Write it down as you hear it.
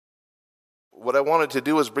what I wanted to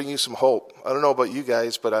do was bring you some hope. I don't know about you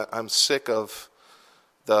guys, but I'm sick of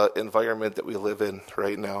the environment that we live in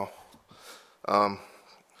right now.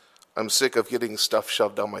 I'm sick of getting stuff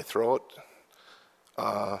shoved down my throat,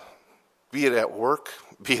 be it at work,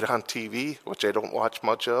 be it on TV, which I don't watch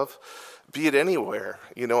much of, be it anywhere.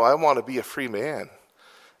 I want to be a free man.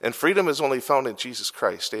 And freedom is only found in Jesus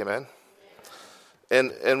Christ, amen?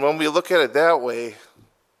 And when we look at it that way,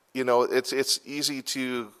 it's easy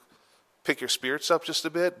to pick your spirits up just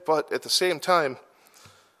a bit, but at the same time,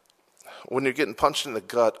 when you're getting punched in the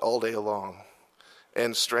gut all day long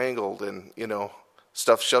and strangled and,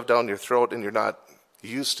 stuff shoved down your throat and you're not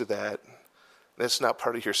used to that, that's not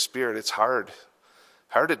part of your spirit. It's hard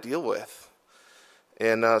to deal with.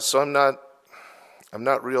 And so I'm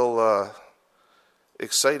not real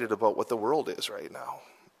excited about what the world is right now.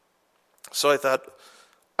 So I thought,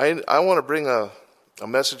 I want to bring a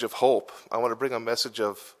message of hope. I want to bring a message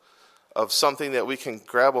of something that we can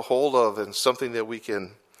grab a hold of and something that we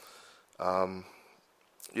can, that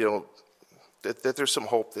there's some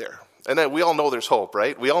hope there. And then we all know there's hope,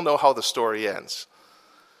 right? We all know how the story ends.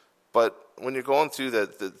 But when you're going through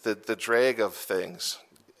the drag of things,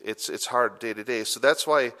 it's hard day to day. So that's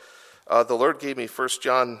why the Lord gave me 1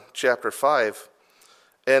 John chapter 5.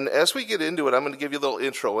 And as we get into it, I'm going to give you a little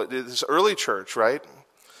intro. It is early church, right?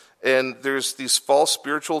 And there's these false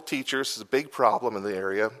spiritual teachers. It's a big problem in the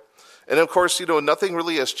area. And of course, nothing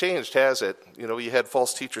really has changed, has it? You had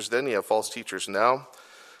false teachers then, you have false teachers now.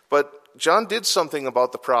 But John did something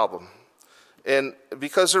about the problem. And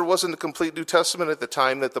because there wasn't a complete New Testament at the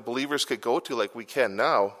time that the believers could go to like we can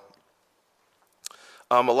now,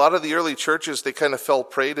 a lot of the early churches, they kind of fell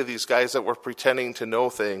prey to these guys that were pretending to know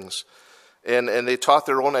things. And they taught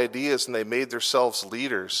their own ideas and they made themselves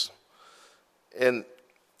leaders. And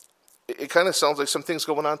it kind of sounds like some things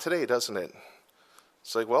going on today, doesn't it?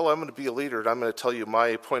 It's like, well, I'm going to be a leader and I'm going to tell you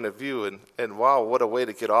my point of view. And wow, what a way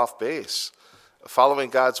to get off base. Following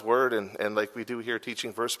God's word and like we do here,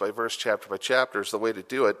 teaching verse by verse, chapter by chapter is the way to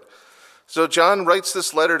do it. So John writes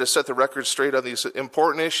this letter to set the record straight on these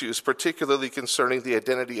important issues, particularly concerning the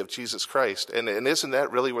identity of Jesus Christ. And isn't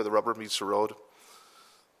that really where the rubber meets the road?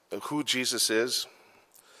 Who Jesus is?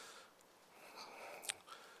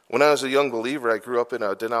 When I was a young believer, I grew up in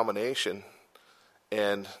a denomination,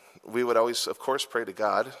 and we would always, of course, pray to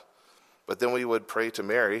God, but then we would pray to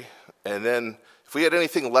Mary, and then if we had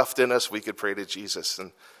anything left in us, we could pray to Jesus.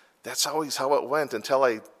 And that's always how it went until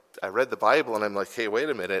I read the Bible, and I'm like, hey, wait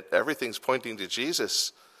a minute, everything's pointing to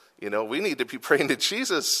Jesus. We need to be praying to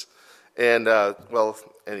Jesus. And,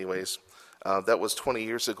 anyways, that was 20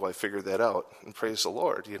 years ago I figured that out, and praise the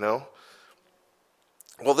Lord,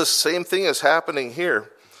 Well, this same thing is happening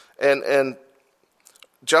here. And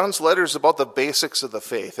John's letter is about the basics of the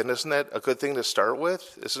faith. And isn't that a good thing to start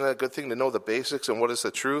with? Isn't that a good thing to know the basics and what is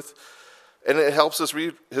the truth? And it helps his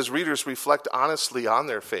readers reflect honestly on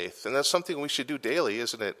their faith. And that's something we should do daily,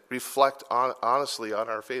 isn't it? Reflect honestly on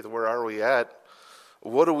our faith. Where are we at?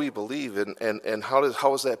 What do we believe? And how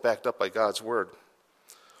is that backed up by God's word?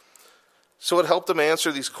 So it helped them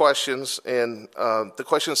answer these questions, and the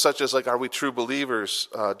questions such as, are we true believers?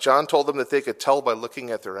 John told them that they could tell by looking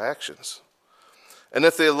at their actions. And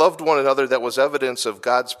if they loved one another, that was evidence of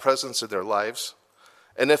God's presence in their lives.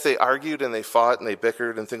 And if they argued and they fought and they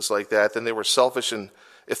bickered and things like that, then they were selfish. And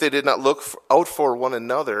if they did not look out for one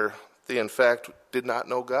another, they in fact did not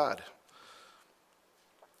know God.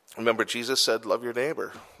 Remember, Jesus said, love your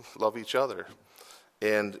neighbor, love each other.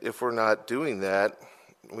 And if we're not doing that,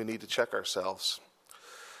 we need to check ourselves.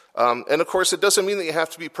 And of course, it doesn't mean that you have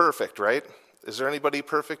to be perfect, right? Is there anybody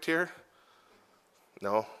perfect here?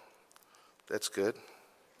 No? That's good.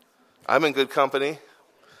 I'm in good company.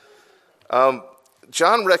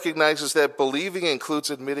 John recognizes that believing includes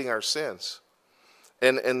admitting our sins.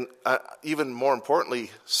 And even more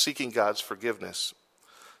importantly, seeking God's forgiveness.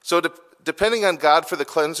 So depending on God for the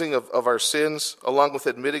cleansing of our sins, along with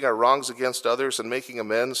admitting our wrongs against others and making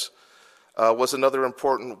amends, was another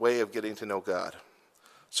important way of getting to know God.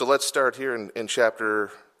 So let's start here in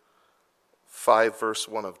chapter 5, verse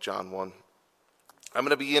 1 of John 1. I'm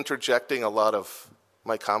going to be interjecting a lot of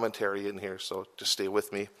my commentary in here, so just stay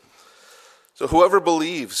with me. So whoever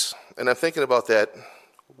believes, and I'm thinking about that,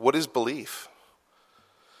 what is belief?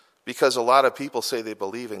 Because a lot of people say they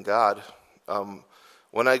believe in God.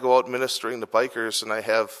 When I go out ministering to bikers and I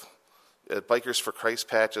have Bikers for Christ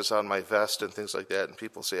patches on my vest and things like that, and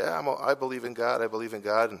people say, I believe in God, I believe in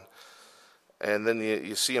God. And then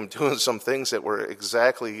you see them doing some things that were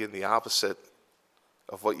exactly in the opposite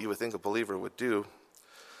of what you would think a believer would do.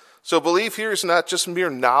 So belief here is not just mere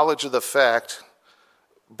knowledge of the fact,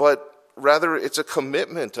 but rather it's a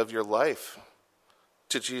commitment of your life.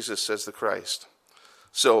 to Jesus as the Christ.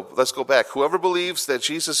 So let's go back. Whoever believes that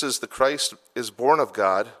Jesus is the Christ is born of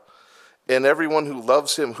God, and everyone who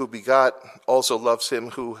loves him who begot also loves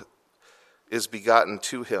him who is begotten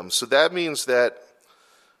to him. So that means that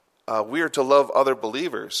we are to love other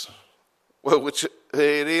believers, which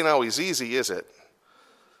it ain't always easy, is it?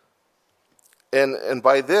 And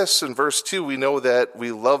by this, in verse 2, we know that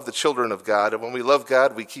we love the children of God, and when we love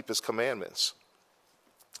God, we keep his commandments.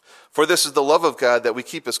 For this is the love of God, that we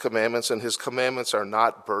keep his commandments, and his commandments are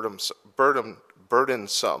not burdensome.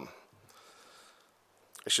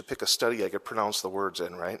 I should pick a study I could pronounce the words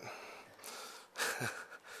in, right?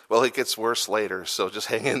 Well, it gets worse later, so just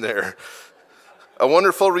hang in there. A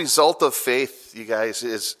wonderful result of faith, you guys,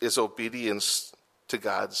 is obedience to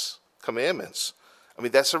God's commandments. I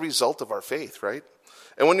mean, that's a result of our faith, right?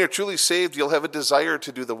 And when you're truly saved, you'll have a desire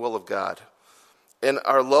to do the will of God. And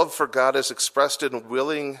our love for God is expressed in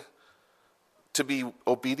willing to be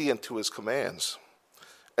obedient to his commands.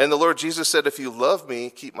 And the Lord Jesus said, if you love me,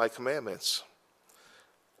 keep my commandments.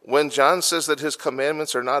 When John says that his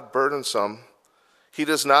commandments are not burdensome, he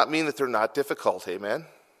does not mean that they're not difficult, amen?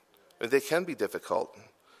 They can be difficult.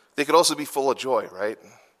 They could also be full of joy, right?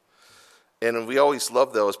 And we always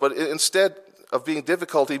love those. But instead of being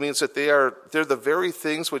difficult, he means that they're the very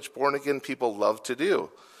things which born-again people love to do.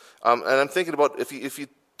 And I'm thinking about if you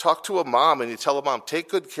talk to a mom and you tell a mom, take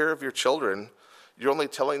good care of your children, you're only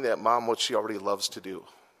telling that mom what she already loves to do.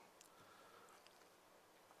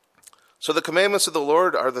 So the commandments of the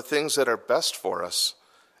Lord are the things that are best for us,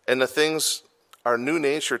 and the things our new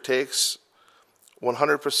nature takes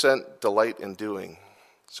 100% delight in doing.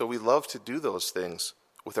 So we love to do those things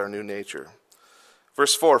with our new nature.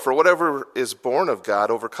 Verse 4, for whatever is born of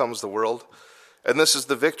God overcomes the world, and this is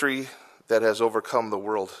the victory that has overcome the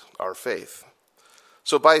world, our faith.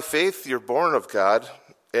 So by faith, you're born of God,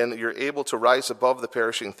 and you're able to rise above the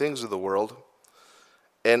perishing things of the world,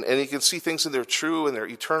 and you can see things in their true and their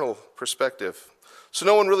eternal perspective. So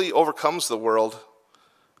no one really overcomes the world,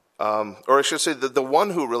 or I should say that the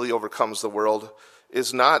one who really overcomes the world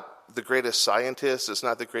is not the greatest scientist, is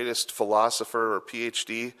not the greatest philosopher or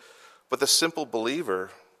PhD, but the simple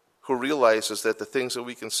believer who realizes that the things that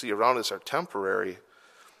we can see around us are temporary,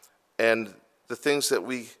 and the things that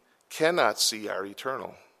we cannot see are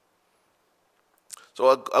eternal.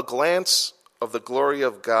 So a glance of the glory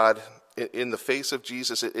of God in the face of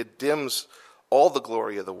Jesus, it dims all the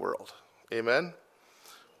glory of the world. Amen?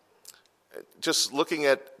 Just looking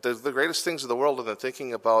at the greatest things of the world and then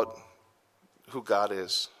thinking about who God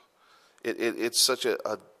is, it's such a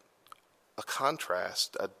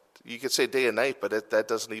contrast. You could say day and night, but that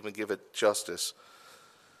doesn't even give it justice.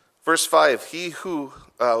 Verse 5, who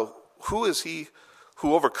is he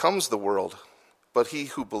who overcomes the world, but he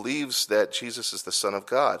who believes that Jesus is the Son of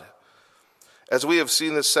God? As we have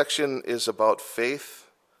seen, this section is about faith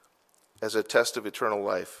as a test of eternal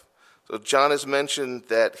life. So John has mentioned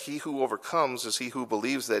that he who overcomes is he who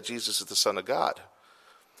believes that Jesus is the Son of God.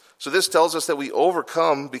 So this tells us that we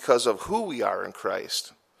overcome because of who we are in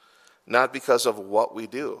Christ, not because of what we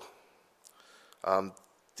do.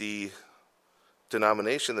 The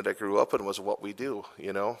denomination that I grew up in was what we do,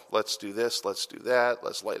 Let's do this, let's do that,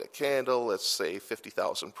 let's light a candle, let's say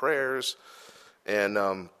 50,000 prayers,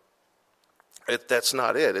 and that's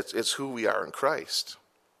not it. It's who we are in Christ.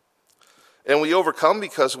 And we overcome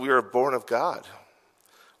because we are born of God.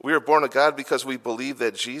 We are born of God because we believe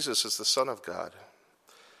that Jesus is the Son of God.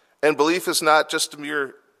 And belief is not just a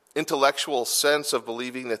mere intellectual sense of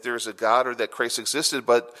believing that there is a God or that Christ existed,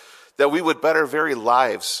 but that we would bet our very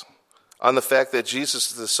lives on the fact that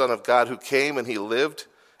Jesus is the Son of God who came and he lived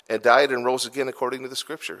and died and rose again according to the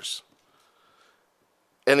Scriptures.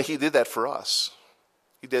 And he did that for us.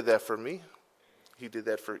 He did that for me. He did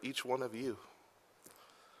that for each one of you.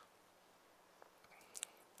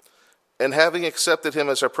 And having accepted him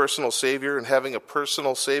as our personal Savior and having a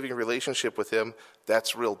personal saving relationship with him,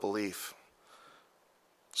 that's real belief.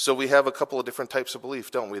 So we have a couple of different types of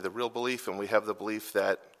belief, don't we? The real belief, and we have the belief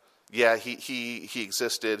that, yeah, he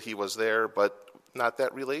existed, he was there, but not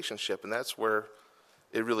that relationship, and that's where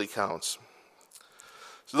it really counts.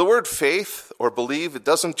 So the word faith or believe, it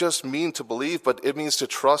doesn't just mean to believe, but it means to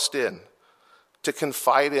trust in, to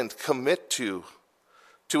confide in, commit to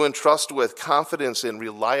entrust with, confidence in,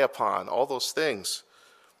 rely upon, all those things.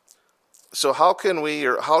 So how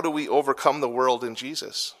do we overcome the world in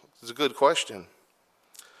Jesus? It's a good question.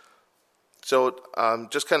 So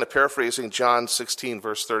just kind of paraphrasing John 16,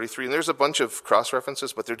 verse 33, and there's a bunch of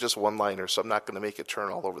cross-references, but they're just one-liners, so I'm not going to make it turn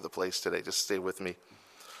all over the place today. Just stay with me. It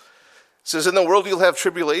says, in the world you'll have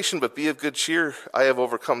tribulation, but be of good cheer. I have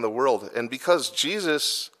overcome the world. And because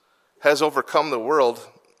Jesus has overcome the world,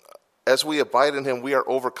 as we abide in him, we are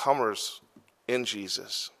overcomers in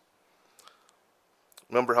Jesus.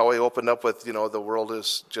 Remember how I opened up with, the world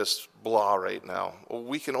is just blah right now. Well,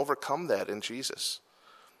 we can overcome that in Jesus.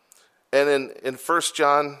 And in 1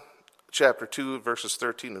 John chapter 2, verses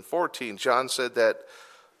 13 and 14, John said that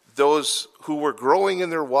those who were growing in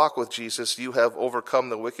their walk with Jesus, you have overcome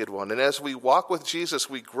the wicked one. And as we walk with Jesus,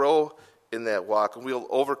 we grow in that walk, and we'll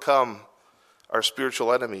overcome our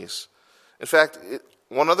spiritual enemies. In fact,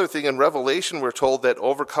 one other thing, in Revelation, we're told that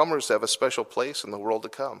overcomers have a special place in the world to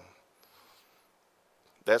come.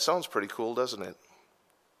 That sounds pretty cool, doesn't it?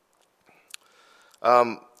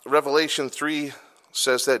 Revelation 3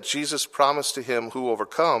 says that Jesus promised to him who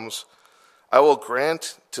overcomes, I will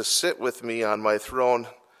grant to sit with me on my throne,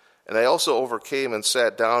 and I also overcame and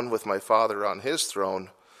sat down with my Father on his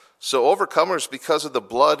throne. So overcomers, because of the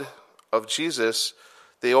blood of Jesus,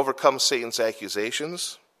 they overcome Satan's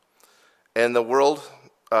accusations, and the world,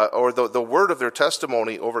 the word of their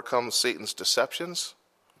testimony overcomes Satan's deceptions,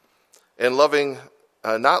 and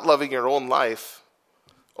not loving your own life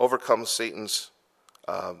overcomes Satan's,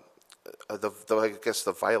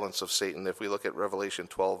 the violence of Satan, if we look at Revelation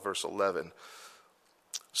 12, verse 11.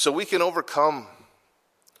 So we can overcome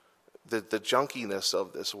the junkiness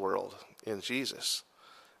of this world in Jesus.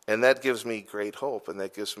 And that gives me great hope, and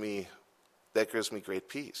that gives me great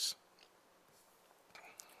peace.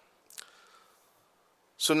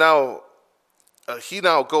 So now, he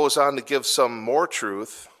now goes on to give some more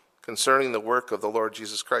truth concerning the work of the Lord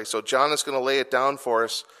Jesus Christ. So John is going to lay it down for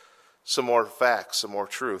us, some more facts, some more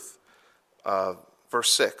truth.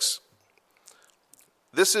 Verse 6.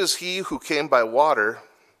 This is he who came by water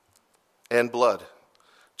and blood.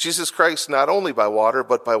 Jesus Christ not only by water,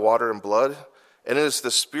 but by water and blood. And it is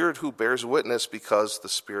the Spirit who bears witness, because the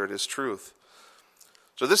Spirit is truth.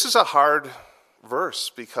 So this is a hard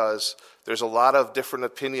verse because there's a lot of different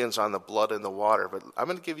opinions on the blood and the water. But I'm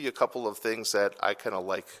going to give you a couple of things that I kind of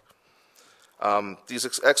like.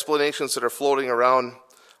 These explanations that are floating around.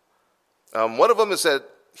 One of them is that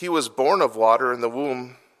he was born of water in the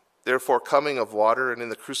womb, therefore coming of water, and in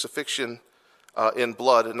the crucifixion in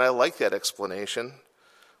blood. And I like that explanation.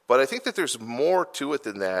 But I think that there's more to it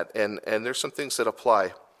than that, and there's some things that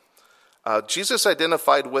apply. Jesus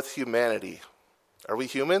identified with humanity. Are we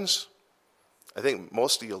humans? I think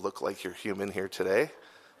most of you look like you're human here today.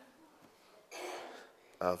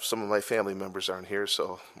 Some of my family members aren't here,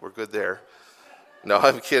 so we're good there. No,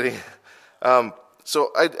 I'm kidding.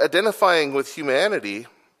 So identifying with humanity,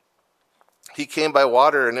 he came by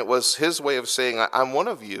water, and it was his way of saying, I'm one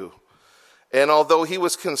of you. And although he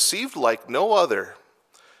was conceived like no other,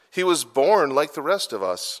 he was born like the rest of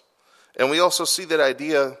us. And we also see that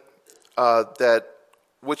idea that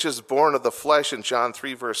which is born of the flesh in John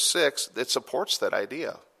 3, verse 6, it supports that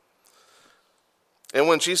idea. And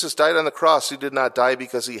when Jesus died on the cross, he did not die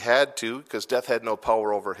because he had to, because death had no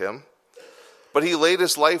power over him. But he laid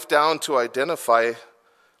his life down to identify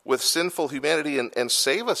with sinful humanity and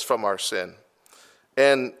save us from our sin.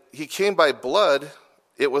 And he came by blood.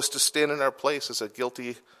 It was to stand in our place as a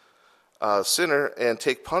guilty sinner and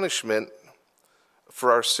take punishment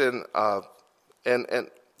for our sin, and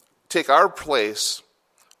take our place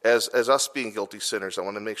as us being guilty sinners. I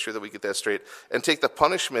want to make sure that we get that straight. And take the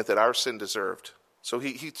punishment that our sin deserved. So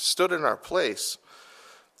he stood in our place.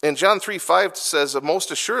 And John 3:5 says, most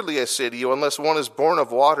assuredly I say to you, unless one is born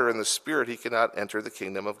of water and the Spirit, he cannot enter the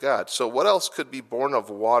kingdom of God. So what else could be born of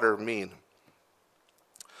water mean?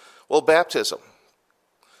 Well, baptism.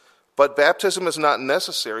 But baptism is not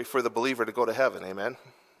necessary for the believer to go to heaven, amen?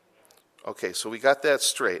 Okay, so we got that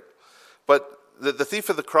straight. But the thief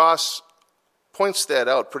of the cross points that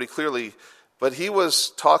out pretty clearly, but he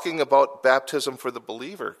was talking about baptism for the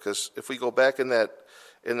believer, because if we go back in that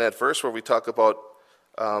verse where we talk about,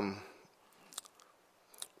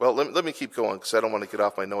 let me keep going, because I don't want to get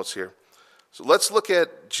off my notes here. So let's look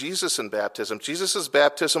at Jesus and baptism. Jesus'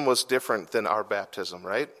 baptism was different than our baptism,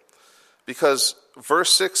 right? Because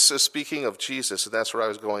verse 6 is speaking of Jesus, and that's where I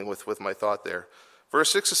was going with my thought there.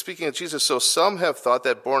 Verse 6 is speaking of Jesus. So some have thought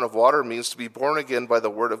that born of water means to be born again by the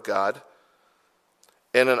word of God.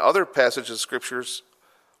 And in other passages of scriptures,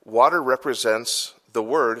 water represents the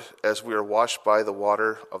word as we are washed by the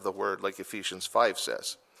water of the word, like Ephesians 5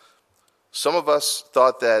 says. Some of us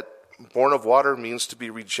thought that born of water means to be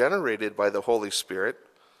regenerated by the Holy Spirit.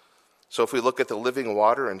 So if we look at the living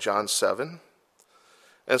water in John 7,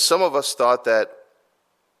 and some of us thought that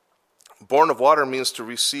born of water means to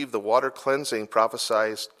receive the water cleansing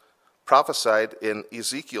prophesied in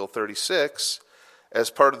Ezekiel 36 as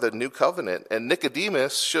part of the new covenant. And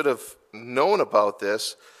Nicodemus should have known about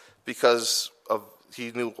this because of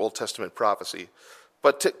he knew Old Testament prophecy.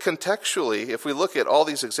 But contextually, if we look at all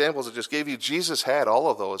these examples I just gave you, Jesus had all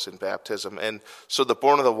of those in baptism. And so the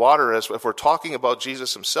born of the water, if we're talking about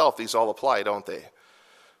Jesus himself, these all apply, don't they?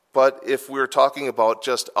 But if we're talking about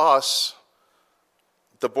just us,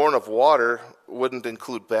 the born of water wouldn't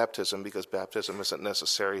include baptism because baptism isn't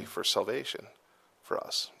necessary for salvation for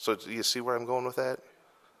us. So do you see where I'm going with that?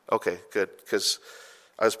 Okay, good. Because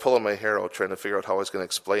I was pulling my hair out trying to figure out how I was going to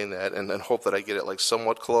explain that and then hope that I get it like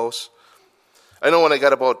somewhat close. I know when I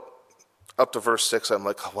got about up to verse 6, I'm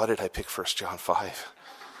like, oh, why did I pick 1 John 5?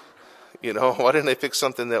 Why didn't I pick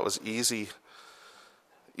something that was easy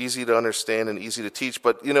to understand and easy to teach?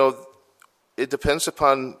 But, it depends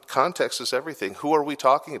upon context is everything. Who are we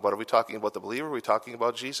talking about? Are we talking about the believer? Are we talking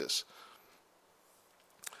about Jesus?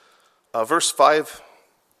 Verse 5,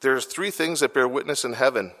 there's 3 things that bear witness in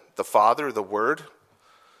heaven: the Father, the Word,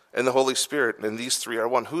 and the Holy Spirit. And these 3 are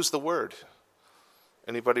one. Who's the Word?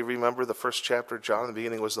 Anybody remember the first chapter of John? In the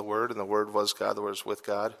beginning was the Word, and the Word was God, the Word was with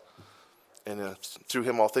God. And through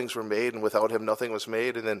him all things were made, and without him nothing was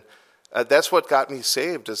made. And then that's what got me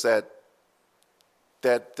saved, is that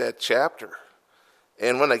chapter.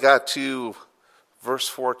 And when I got to verse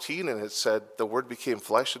 14, and it said, the Word became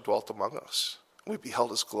flesh and dwelt among us. We beheld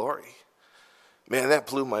his glory. Man, that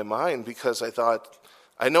blew my mind, because I thought,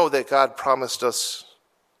 I know that God promised us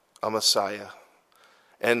a Messiah.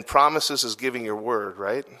 And promises is giving your word,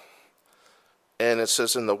 right? And it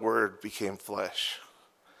says, and the Word became flesh.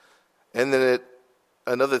 And then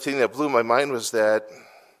another thing that blew my mind was that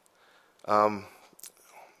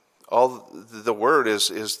all the Word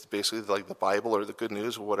is basically like the Bible or the good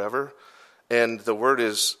news or whatever. And the Word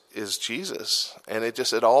is Jesus. And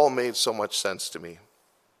it all made so much sense to me.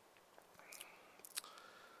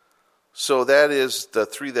 So that is the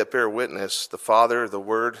 3 that bear witness: the Father, the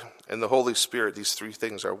Word, and the Holy Spirit. These 3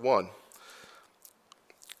 things are one.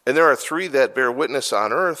 And there are 3 that bear witness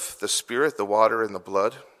on earth: the Spirit, the water, and the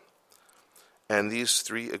blood. And these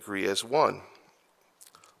 3 agree as one.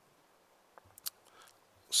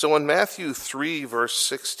 So in Matthew 3, verse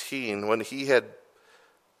 16, when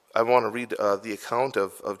I want to read the account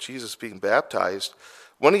of Jesus being baptized.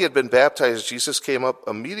 When he had been baptized, Jesus came up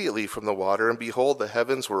immediately from the water, and behold, the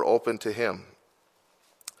heavens were opened to him.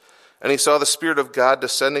 And he saw the Spirit of God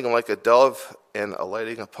descending like a dove and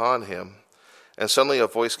alighting upon him. And suddenly a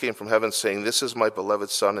voice came from heaven saying, "This is my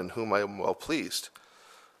beloved Son, in whom I am well pleased."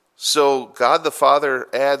 So God the Father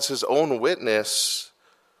adds his own witness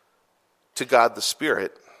to God the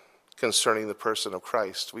Spirit concerning the person of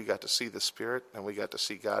Christ. We got to see the Spirit, and we got to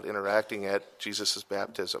see God interacting at Jesus'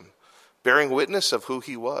 baptism, bearing witness of who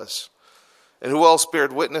he was. And who else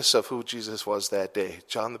bared witness of who Jesus was that day?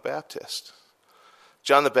 John the Baptist.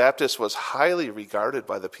 John the Baptist was highly regarded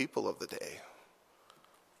by the people of the day.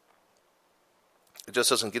 It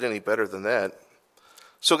just doesn't get any better than that.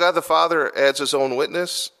 So God the Father adds his own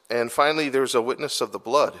witness, and finally there's a witness of the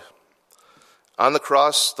blood. On the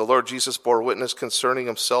cross, the Lord Jesus bore witness concerning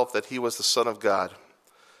himself that he was the Son of God.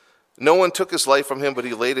 No one took his life from him, but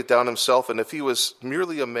he laid it down himself, and if he was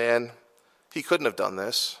merely a man, he couldn't have done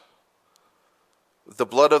this. The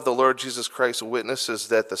blood of the Lord Jesus Christ witnesses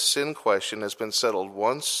that the sin question has been settled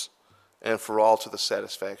once and for all to the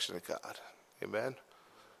satisfaction of God. Amen?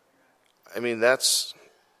 I mean, that's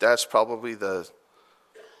probably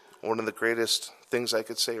one of the greatest things I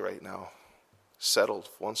could say right now. Settled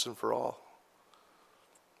once and for all.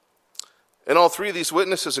 And all 3 of these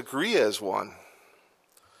witnesses agree as one.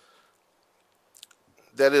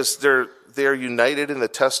 That is, they're united in the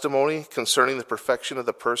testimony concerning the perfection of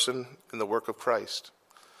the person and the work of Christ.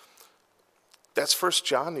 That's 1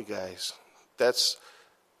 John, you guys. That's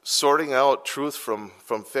sorting out truth from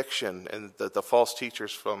fiction and the false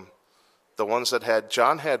teachers from the ones that had.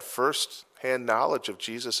 John had first-hand knowledge of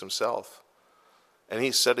Jesus himself. And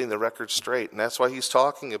he's setting the record straight. And that's why he's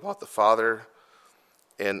talking about the Father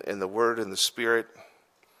and the Word and the Spirit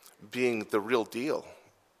being the real deal.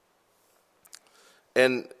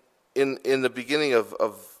 And in the beginning of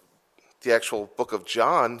the actual book of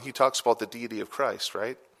John, he talks about the deity of Christ,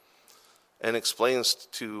 right? And explains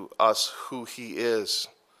to us who he is,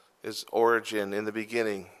 his origin in the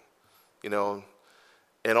beginning, and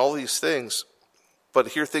all these things. But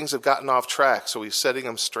here things have gotten off track, so he's setting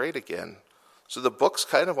them straight again. So the books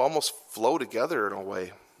kind of almost flow together in a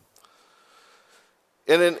way.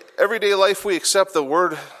 And in everyday life, we accept the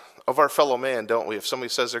word of our fellow man, don't we? If somebody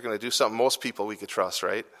says they're going to do something, most people we could trust,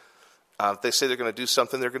 right? If they say they're going to do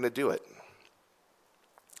something, they're going to do it.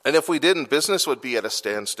 And if we didn't, business would be at a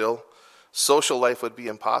standstill. Social life would be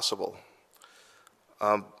impossible.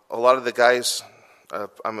 A lot of the guys,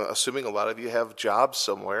 I'm assuming a lot of you have jobs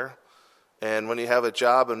somewhere, And when you have a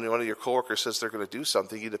job and one of your coworkers says they're going to do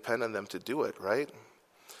something, you depend on them to do it, right?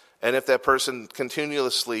 And if that person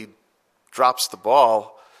continuously drops the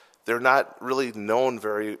ball, they're not really known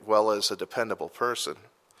very well as a dependable person.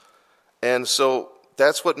 And so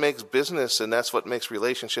that's what makes business and that's what makes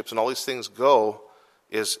relationships and all these things go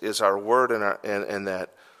is our word and that.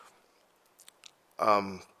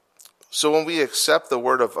 So when we accept the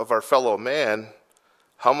word of our fellow man,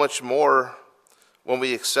 how much more when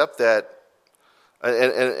we accept that,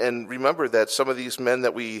 and remember that some of these men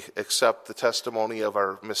that we accept the testimony of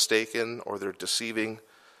are mistaken or they're deceiving.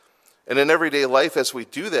 And in everyday life, as we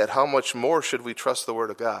do that, how much more should we trust the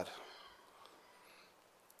word of God?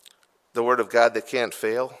 The word of God that can't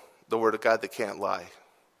fail, the word of God that can't lie.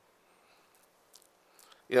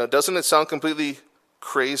 Doesn't it sound completely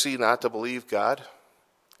crazy not to believe God?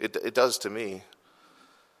 It does to me.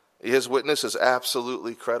 His witness is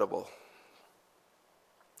absolutely credible.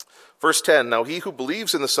 Verse 10, now he who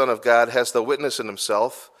believes in the Son of God has the witness in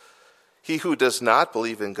himself. He who does not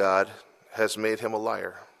believe in God has made him a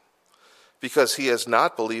liar, because he has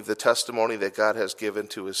not believed the testimony that God has given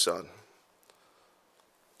to his Son.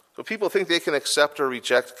 So people think they can accept or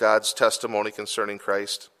reject God's testimony concerning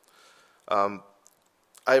Christ.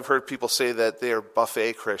 I've heard people say that they are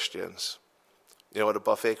buffet Christians. You know what a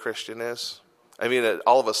buffet Christian is? I mean,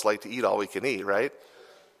 all of us like to eat all we can eat, right?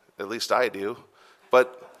 At least I do.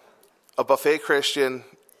 But a buffet Christian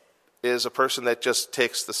is a person that just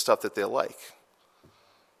takes the stuff that they like.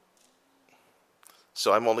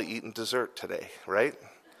 So I'm only eating dessert today, right?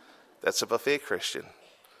 That's a buffet Christian.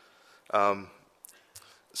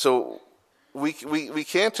 So we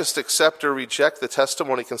can't just accept or reject the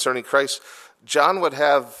testimony concerning Christ. John would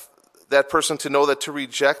have that person to know that to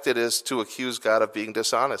reject it is to accuse God of being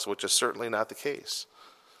dishonest, which is certainly not the case.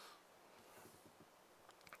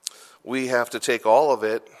 We have to take all of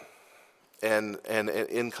it and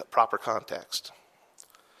in proper context.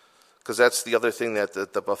 Because that's the other thing that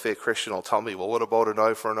the buffet Christian will tell me, well, what about an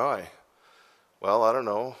eye for an eye? Well, I don't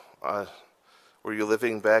know. Were you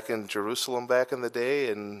living back in Jerusalem back in the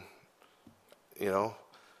day? And,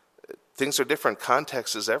 things are different.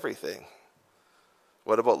 Context is everything.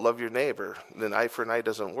 What about love your neighbor? An eye for an eye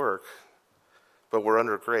doesn't work. But we're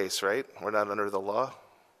under grace, right? We're not under the law.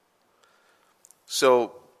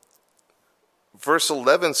 So, verse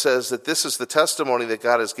 11 says that this is the testimony that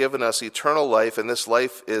God has given us, eternal life, and this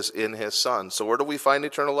life is in his Son. So where do we find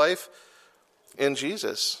eternal life? In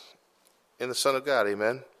Jesus, in the Son of God,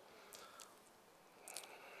 amen?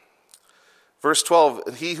 Verse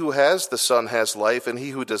 12, he who has the Son has life, and he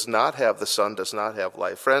who does not have the Son does not have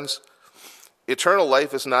life. Friends, eternal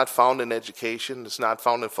life is not found in education. It's not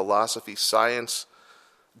found in philosophy, science,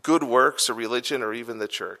 good works, or religion, or even the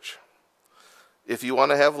church. If you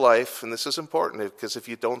want to have life, and this is important, because if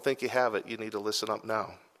you don't think you have it, you need to listen up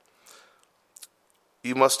now.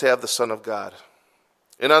 You must have the Son of God.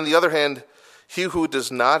 And on the other hand, he who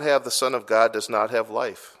does not have the Son of God does not have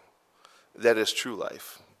life. That is true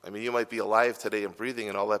life. I mean, you might be alive today and breathing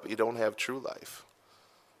and all that, but you don't have true life.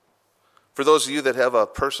 For those of you that have a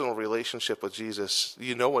personal relationship with Jesus,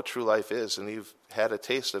 you know what true life is, and you've had a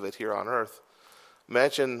taste of it here on earth.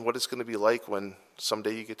 Imagine what it's going to be like when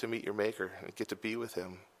someday you get to meet your Maker and get to be with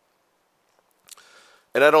him.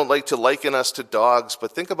 And I don't like to liken us to dogs,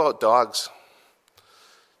 but think about dogs.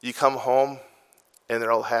 You come home, and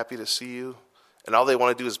they're all happy to see you, and all they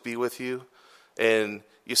want to do is be with you. And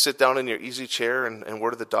you sit down in your easy chair, and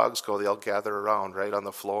where do the dogs go? They all gather around, right, on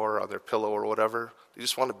the floor, on their pillow or whatever. They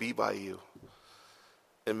just want to be by you.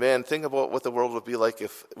 And man, think about what the world would be like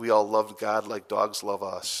if we all loved God like dogs love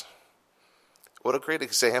us. What a great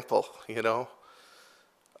example,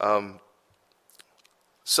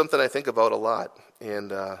 Something I think about a lot.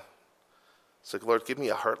 And it's like, Lord, give me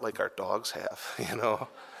a heart like our dogs have,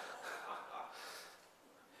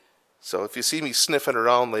 So if you see me sniffing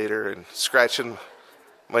around later and scratching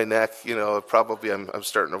my neck, probably I'm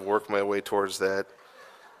starting to work my way towards that.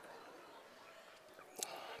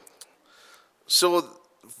 So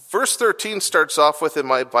verse 13 starts off with, in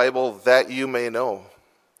my Bible, that you may know.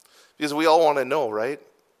 Because we all want to know, right?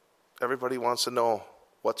 Everybody wants to know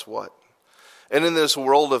what's what. And in this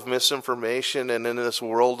world of misinformation and in this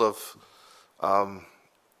world of, I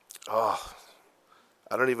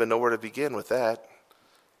don't even know where to begin with that.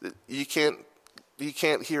 You can't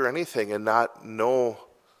hear anything and not know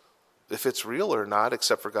if it's real or not,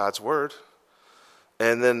 except for God's word.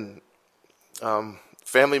 And then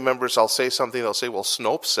family members, I'll say something, they'll say, well,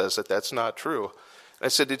 Snopes says that that's not true. And I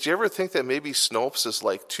said, did you ever think that maybe Snopes is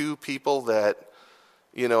like two people that,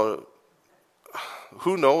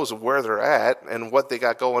 who knows where they're at and what they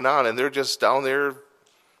got going on, and they're just down there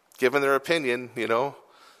giving their opinion,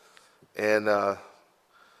 And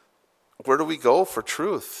where do we go for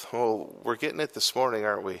truth? Well, we're getting it this morning,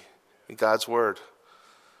 aren't we? In God's Word.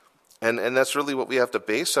 And that's really what we have to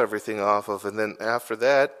base everything off of. And then after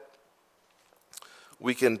that,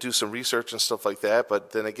 we can do some research and stuff like that.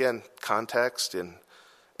 But then again, context and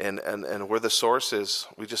where the source is,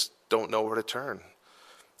 we just don't know where to turn.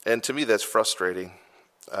 And to me, that's frustrating.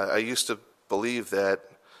 I used to believe that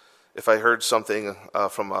if I heard something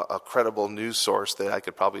from a credible news source that I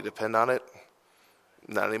could probably depend on it.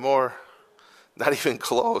 Not anymore. Not even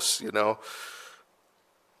close,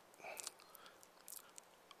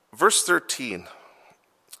 Verse 13,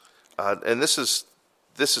 and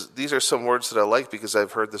these are some words that I like because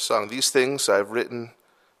I've heard the song. These things I've written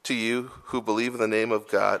to you who believe in the name of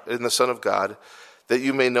God, in the Son of God, that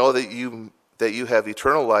you may know that you have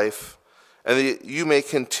eternal life, and that you may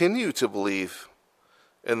continue to believe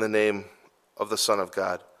in the name of the Son of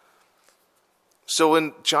God. So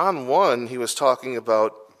in John 1, he was talking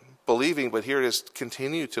about believing, but here it is,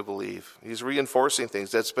 continue to believe. He's reinforcing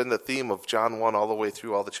things. That's been the theme of John 1 all the way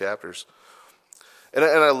through all the chapters. And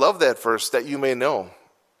I love that verse, that you may know.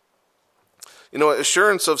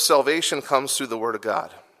 Assurance of salvation comes through the Word of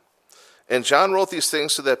God. And John wrote these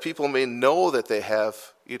things so that people may know that they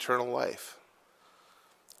have eternal life.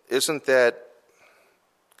 Isn't that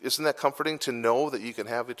comforting to know that you can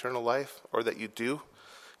have eternal life, or that you do?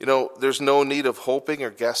 There's no need of hoping or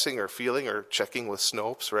guessing or feeling or checking with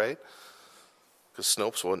Snopes, right? Because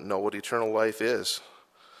Snopes wouldn't know what eternal life is.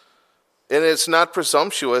 And it's not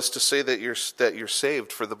presumptuous to say that you're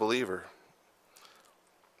saved for the believer.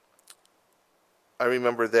 I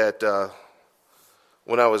remember that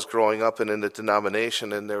when I was growing up and in the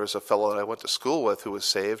denomination, and there was a fellow that I went to school with who was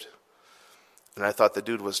saved, and I thought the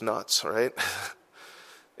dude was nuts, right?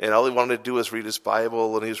 And all he wanted to do was read his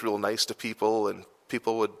Bible, and he was real nice to people, and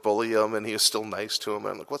people would bully him, and he was still nice to him.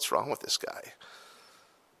 And I'm like, what's wrong with this guy?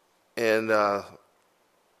 And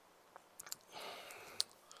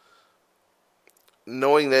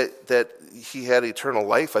knowing that he had eternal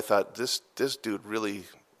life, I thought, this dude really,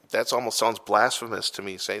 that almost sounds blasphemous to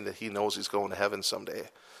me, saying that he knows he's going to heaven someday.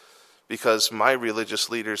 Because my religious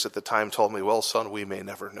leaders at the time told me, well, son, we may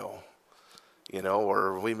never know.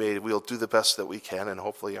 Or we'll do the best that we can, and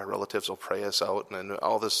hopefully our relatives will pray us out, and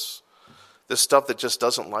all this stuff that just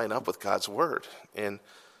doesn't line up with God's Word. And,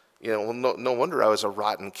 no wonder I was a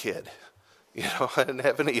rotten kid. I didn't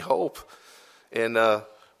have any hope. And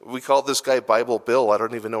we called this guy Bible Bill. I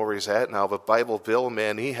don't even know where he's at now, but Bible Bill,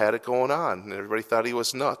 man, he had it going on. And everybody thought he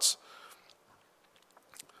was nuts.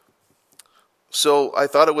 So I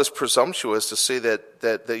thought it was presumptuous to say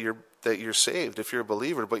that you're saved if you're a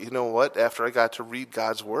believer. But you know what? After I got to read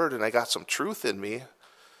God's Word and I got some truth in me,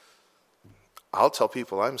 I'll tell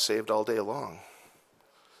people I'm saved all day long.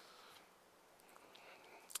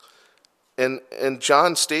 And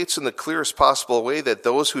John states in the clearest possible way that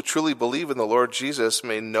those who truly believe in the Lord Jesus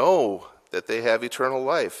may know that they have eternal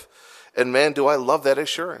life. And man, do I love that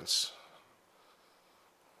assurance.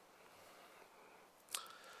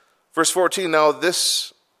 Verse 14, now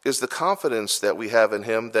this is the confidence that we have in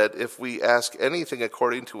him, that if we ask anything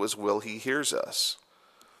according to his will, he hears us.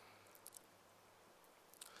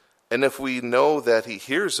 And if we know that he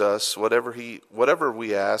hears us, whatever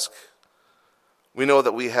we ask, we know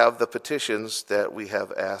that we have the petitions that we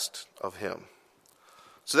have asked of him.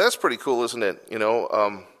 So that's pretty cool, isn't it?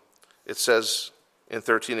 It says in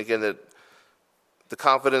 13 again that the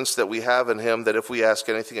confidence that we have in him, that if we ask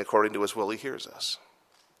anything according to his will, he hears us.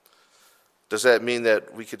 Does that mean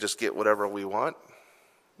that we could just get whatever we want?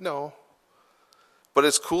 No. But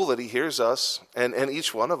it's cool that he hears us, and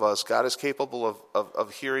each one of us, God is capable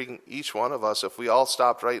of hearing each one of us. If we all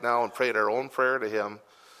stopped right now and prayed our own prayer to him,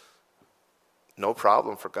 no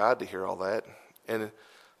problem for God to hear all that. And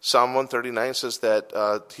Psalm 139 says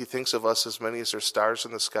that he thinks of us as many as there's stars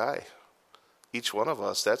in the sky. Each one of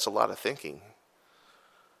us, that's a lot of thinking.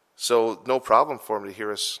 So no problem for him to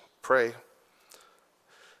hear us pray.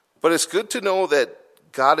 But it's good to know that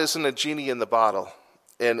God isn't a genie in the bottle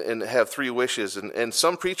and have three wishes. And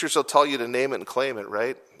some preachers will tell you to name it and claim it,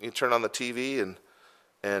 right? You turn on the TV and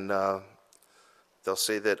they'll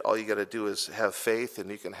say that all you got to do is have faith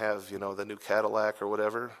and you can have, the new Cadillac or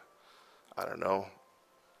whatever. I don't know.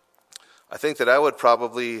 I think that I would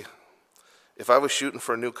probably, if I was shooting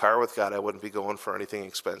for a new car with God, I wouldn't be going for anything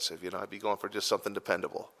expensive. I'd be going for just something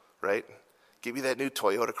dependable, right? Give me that new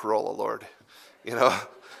Toyota Corolla, Lord.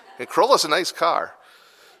 And Corolla's a nice car.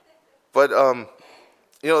 But,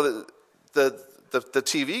 the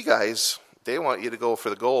TV guys, they want you to go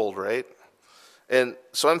for the gold, right? And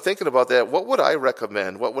so I'm thinking about that. What would I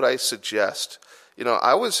recommend? What would I suggest?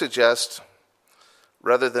 I would suggest,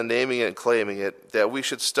 rather than naming it and claiming it, that we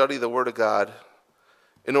should study the Word of God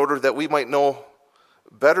in order that we might know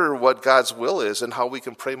better what God's will is and how we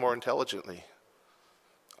can pray more intelligently.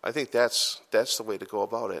 I think that's the way to go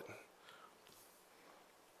about it.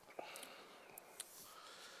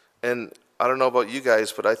 And I don't know about you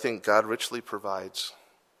guys, but I think God richly provides.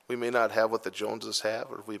 We may not have what the Joneses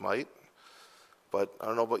have, or we might. But I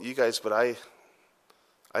don't know about you guys, but I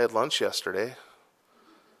had lunch yesterday.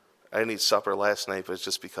 I didn't eat supper last night, but it's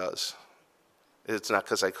just because. It's not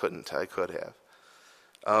because I couldn't. I could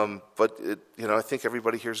have. But I think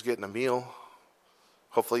everybody here is getting a meal.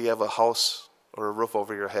 Hopefully you have a house or a roof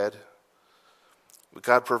over your head. But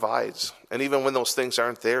God provides. And even when those things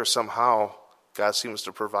aren't there, somehow God seems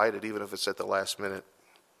to provide it, even if it's at the last minute.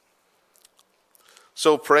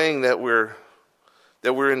 So praying that we're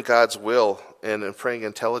in God's will and praying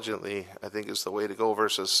intelligently, I think, is the way to go,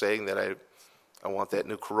 versus saying that I want that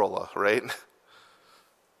new Corolla, right?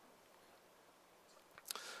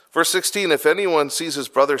 Verse 16, if anyone sees his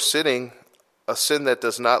brother sinning, a sin that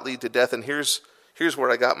does not lead to death, and here's where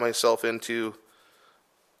I got myself into.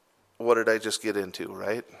 What did I just get into,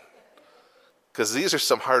 right? Because these are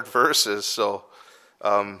some hard verses, so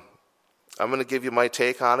I'm going to give you my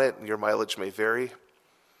take on it, and your mileage may vary,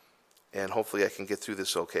 and hopefully I can get through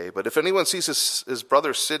this okay. But if anyone sees his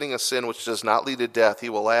brother sinning a sin which does not lead to death, he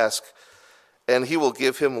will ask, and he will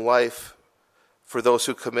give him life for those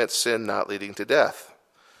who commit sin not leading to death.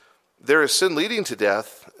 There is sin leading to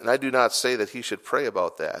death, and I do not say that he should pray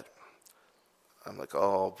about that. I'm like,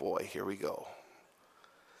 oh boy, here we go.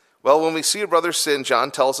 Well, when we see a brother sin,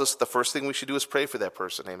 John tells us the first thing we should do is pray for that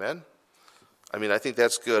person. Amen? I think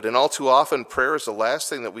that's good. And all too often, prayer is the last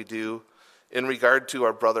thing that we do in regard to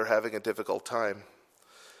our brother having a difficult time.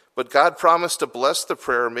 But God promised to bless the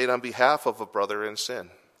prayer made on behalf of a brother in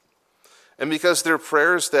sin. And because they're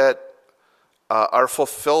prayers that are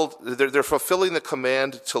fulfilled, they're fulfilling the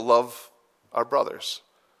command to love our brothers.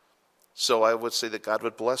 So I would say that God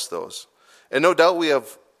would bless those. And no doubt we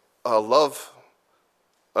have love.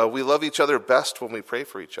 We love each other best when we pray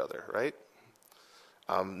for each other, right?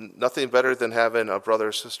 Nothing better than having a brother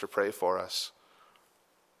or sister pray for us.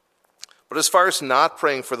 But as far as not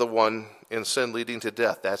praying for the one in sin leading to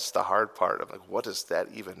death, that's the hard part. I'm like, what does that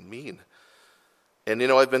even mean? And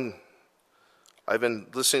I've been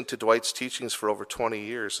listening to Dwight's teachings for over 20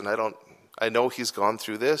 years, and I know he's gone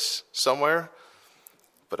through this somewhere,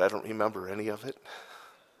 but I don't remember any of it.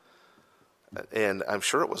 And I'm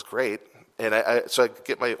sure it was great. And so I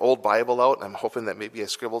get my old Bible out, and I'm hoping that maybe I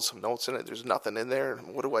scribbled some notes in it. There's nothing in there.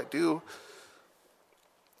 What do I do?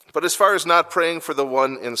 But as far as not praying for the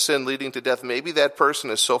one in sin leading to death, maybe that person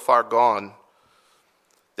is so far gone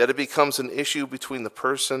that it becomes an issue between the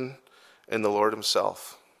person and the Lord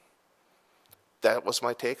himself. That was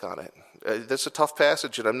my take on it. That's a tough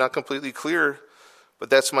passage, and I'm not completely clear, but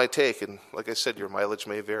that's my take. And like I said, your mileage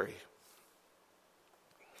may vary.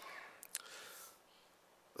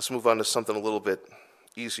 Let's move on to something a little bit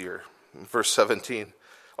easier. Verse 17.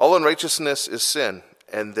 All unrighteousness is sin,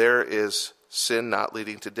 and there is sin not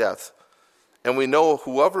leading to death. And we know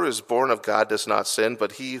whoever is born of God does not sin,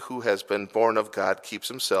 but he who has been born of God keeps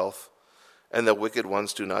himself, and the wicked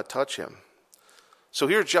ones do not touch him. So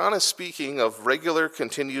here John is speaking of regular,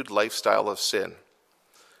 continued lifestyle of sin.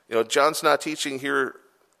 John's not teaching here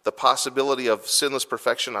the possibility of sinless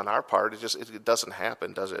perfection on our part. It doesn't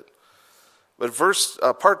happen, does it? But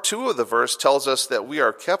part 2 of the verse tells us that we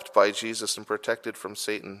are kept by Jesus and protected from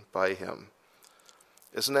Satan by him.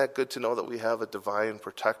 Isn't that good to know that we have a divine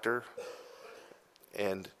protector?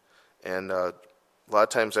 And a lot of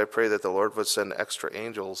times I pray that the Lord would send extra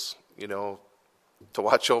angels, to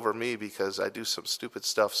watch over me, because I do some stupid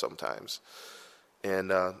stuff sometimes.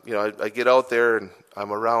 And, I get out there and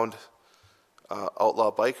I'm around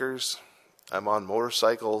outlaw bikers. I'm on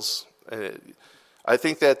motorcycles. And I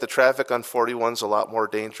think that the traffic on 41 is a lot more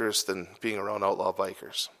dangerous than being around outlaw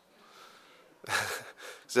bikers.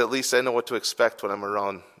 Because at least I know what to expect when I'm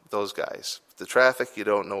around those guys. The traffic, you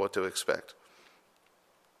don't know what to expect.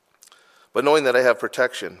 But knowing that I have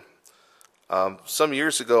protection, some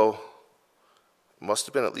years ago, must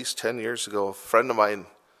have been at least 10 years ago, a friend of mine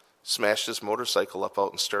smashed his motorcycle up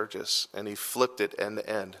out in Sturgis, and he flipped it end to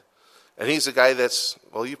end. And he's a guy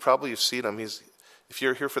you probably have seen him. If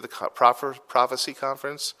you're here for the Prophecy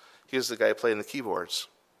Conference, he's the guy playing the keyboards.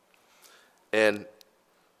 And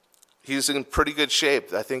he's in pretty good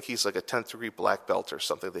shape. I think he's like a 10th degree black belt or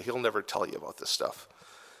something. That he'll never tell you about this stuff.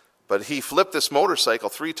 But he flipped this motorcycle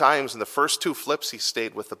 3 times, and the first 2 flips he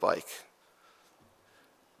stayed with the bike.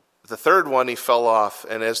 The third one he fell off,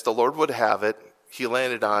 and as the Lord would have it, he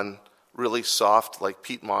landed on really soft, like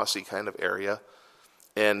peat mossy kind of area.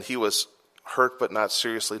 And he was hurt but not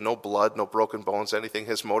seriously, no blood, no broken bones, anything.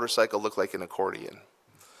 His motorcycle looked like an accordion.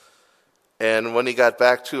 And when he got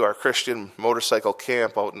back to our Christian motorcycle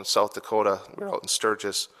camp out in South Dakota, we were out in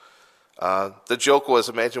Sturgis, the joke was,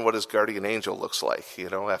 imagine what his guardian angel looks like,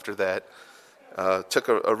 after that. Took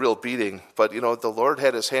a real beating. But, the Lord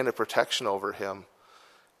had his hand of protection over him.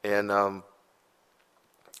 And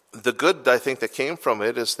the good, I think, that came from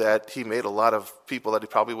it is that he made a lot of people that he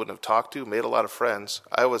probably wouldn't have talked to, made a lot of friends.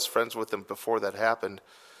 I was friends with him before that happened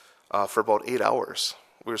for about 8 hours.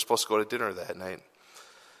 We were supposed to go to dinner that night.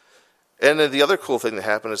 And then the other cool thing that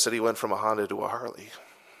happened is that he went from a Honda to a Harley.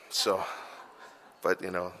 So, but,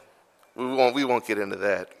 we won't get into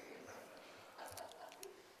that.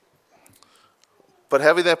 But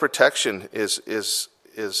having that protection is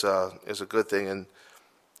a good thing, and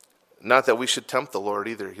not that we should tempt the Lord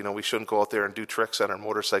either. We shouldn't go out there and do tricks on our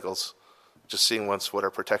motorcycles, just seeing once what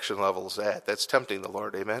our protection level is at. That's tempting the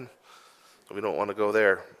Lord, amen? We don't want to go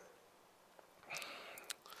there.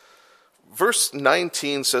 Verse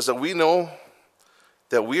 19 says that we know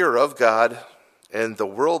that we are of God, and the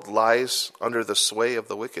world lies under the sway of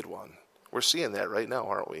the wicked one. We're seeing that right now,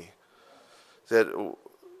 aren't we? That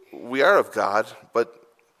we are of God, but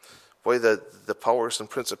boy, the powers and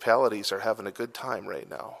principalities are having a good time right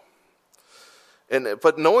now.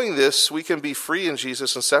 But knowing this, we can be free in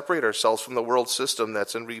Jesus and separate ourselves from the world system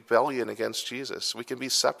that's in rebellion against Jesus. We can be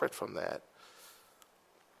separate from that.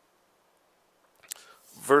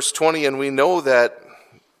 Verse 20, and we know that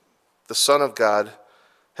the Son of God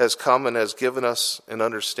has come and has given us an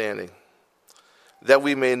understanding, that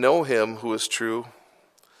we may know him who is true,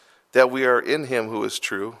 that we are in him who is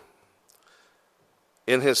true,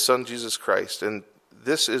 in his Son Jesus Christ. And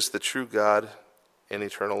this is the true God and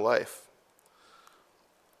eternal life.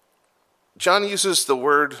 John uses the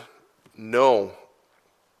word know,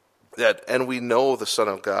 and we know the Son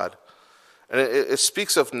of God. And it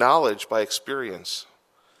speaks of knowledge by experience.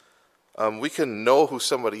 We can know who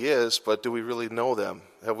somebody is, but do we really know them?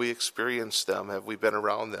 Have we experienced them? Have we been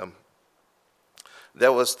around them?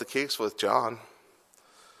 That was the case with John.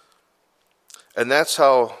 And that's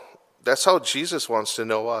how Jesus wants to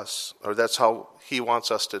know us, or that's how he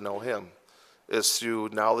wants us to know him, is through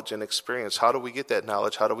knowledge and experience. How do we get that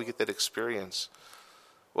knowledge? How do we get that experience?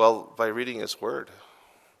 Well, by reading his word.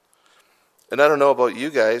 And I don't know about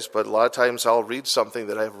you guys, but a lot of times I'll read something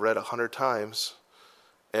that I've read 100 times,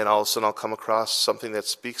 and all of a sudden I'll come across something that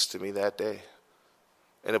speaks to me that day.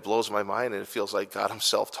 And it blows my mind, and it feels like God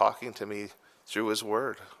himself talking to me through his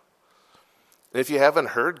word. And if you haven't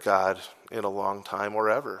heard God in a long time or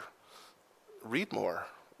ever, read more.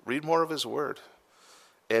 Read more of his word.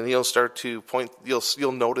 And he'll start to point,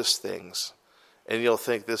 you'll notice things. And you'll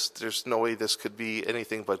think, there's no way this could be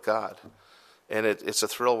anything but God. And it's a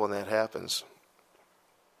thrill when that happens.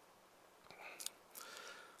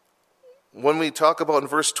 When we talk about in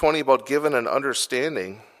verse 20 about given an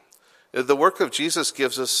understanding, the work of Jesus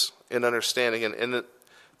gives us an understanding. And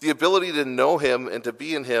the ability to know him and to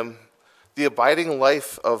be in him, the abiding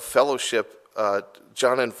life of fellowship,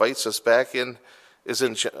 John invites us back in, is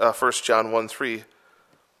in 1 John 1:3.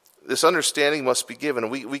 This understanding must be given.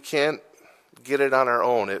 We can't get it on our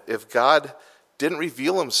own. If God didn't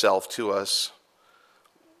reveal himself to us,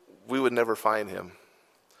 we would never find him.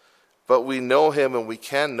 But we know him, and we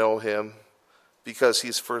can know him because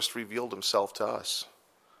he's first revealed himself to us.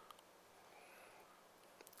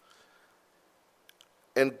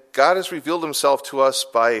 And God has revealed himself to us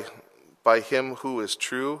by him who is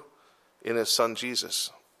true in his Son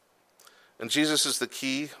Jesus. And Jesus is the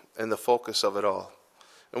key and the focus of it all.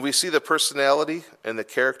 And we see the personality and the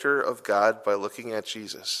character of God by looking at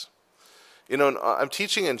Jesus. I'm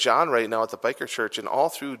teaching in John right now at the Biker Church, and all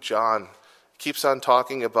through John keeps on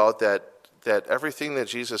talking about that everything that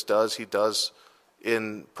Jesus does, he does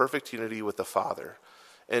in perfect unity with the Father.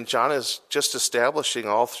 And John is just establishing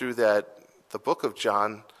all through the book of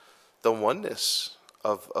John, the oneness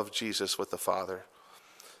of Jesus with the Father.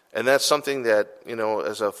 And that's something that,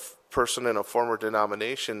 as a person in a former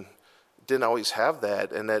denomination, didn't always have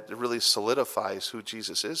that, and that really solidifies who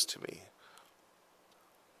Jesus is to me.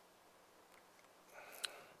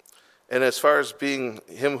 And as far as being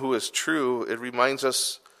him who is true, it reminds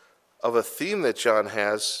us of a theme that John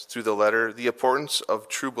has through the letter, the importance of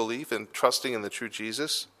true belief and trusting in the true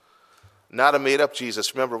Jesus. Not a made-up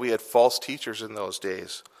Jesus. Remember, we had false teachers in those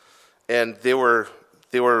days. And they were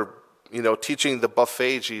teaching the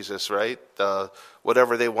buffet Jesus, right?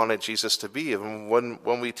 Whatever they wanted Jesus to be. And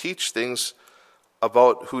when we teach things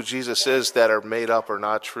about who Jesus is that are made up or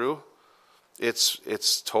not true,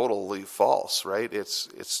 it's totally false, right?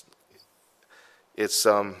 It's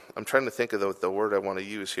I'm trying to think of the word I want to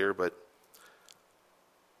use here, but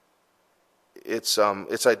it's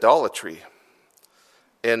idolatry.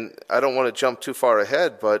 And I don't want to jump too far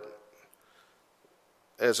ahead, but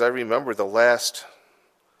as I remember the last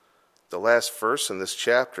verse in this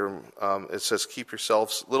chapter, it says, "Keep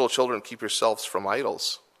yourselves, little children, keep yourselves from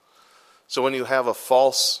idols." So when you have a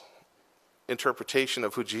false interpretation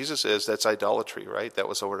of who Jesus is, that's idolatry, right? That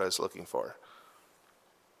was the word I was looking for.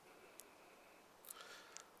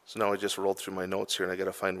 So now I just rolled through my notes here and I got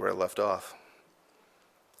to find where I left off.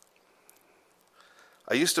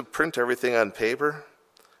 I used to print everything on paper,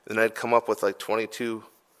 and I'd come up with like 22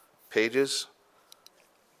 pages.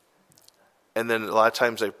 And then a lot of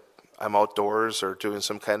times I'm outdoors or doing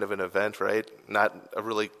some kind of an event, right? Not a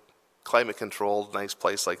really climate-controlled, nice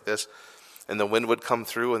place like this. And the wind would come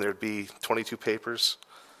through and there'd be 22 papers.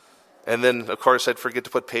 And then, of course, I'd forget to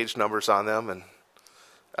put page numbers on them. And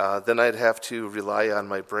then I'd have to rely on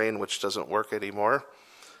my brain, which doesn't work anymore,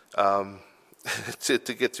 to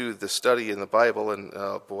get through the study in the Bible. And,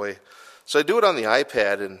 oh boy. So I do it on the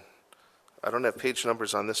iPad, and I don't have page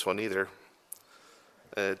numbers on this one either.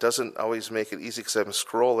 It doesn't always make it easy because I'm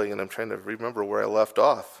scrolling and I'm trying to remember where I left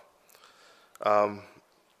off.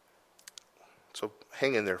 So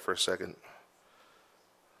hang in there for a second.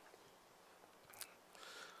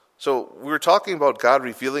 So we were talking about God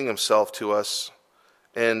revealing himself to us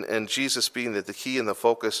and Jesus being the key and the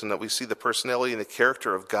focus, and that we see the personality and the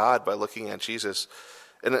character of God by looking at Jesus.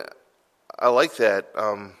 And I like that.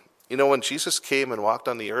 When Jesus came and walked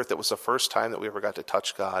on the earth, it was the first time that we ever got to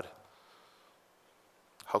touch God.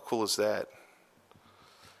 How cool is that?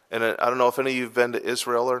 And I don't know if any of you have been to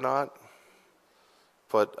Israel or not,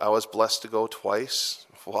 but I was blessed to go twice.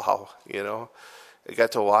 Wow, I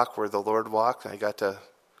got to walk where the Lord walked. I got to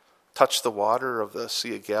touch the water of the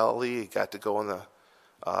Sea of Galilee. I got to go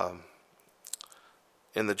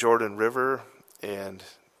in the Jordan River, and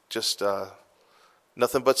just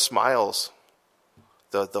nothing but smiles.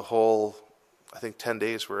 The whole, I think 10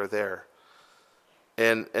 days we were there.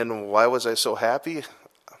 And why was I so happy?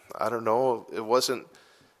 I don't know. It wasn't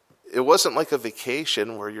like a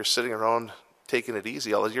vacation where you're sitting around taking it easy.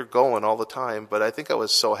 You're going all the time. But I think I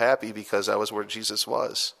was so happy because I was where Jesus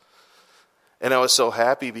was. And I was so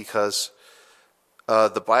happy because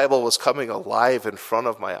the Bible was coming alive in front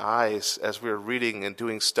of my eyes as we were reading and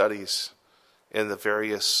doing studies in the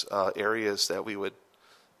various areas that we would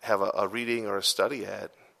have a reading or a study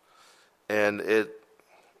at. And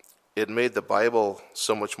it made the Bible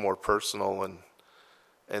so much more personal,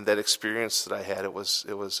 and that experience that I had, it was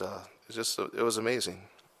amazing.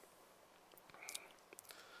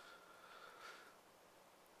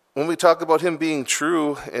 When we talk about him being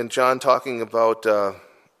true, and John talking about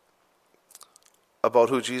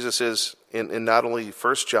who Jesus is in not only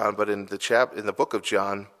 1 John but in the book of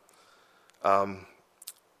John,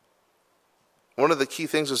 one of the key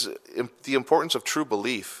things is the importance of true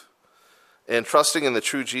belief and trusting in the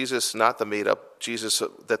true Jesus, not the made-up Jesus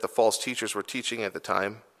that the false teachers were teaching at the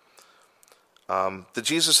time. The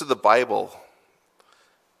Jesus of the Bible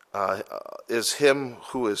is him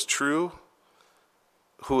who is true,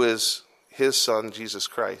 who is his son, Jesus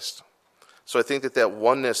Christ. So I think that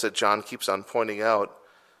oneness that John keeps on pointing out,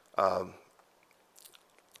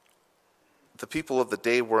 the people of the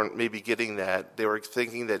day weren't maybe getting that. They were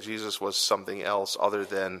thinking that Jesus was something else other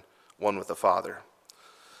than one with the Father.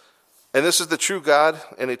 And this is the true God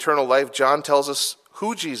and eternal life. John tells us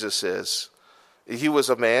who Jesus is. He was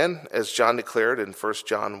a man, as John declared in 1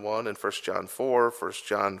 John 1 and 1 John 4, 1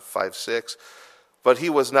 John 5, 6. But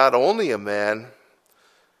he was not only a man,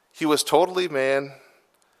 he was totally man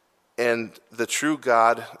and the true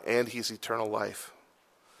God, and he's eternal life.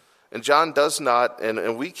 And John does not,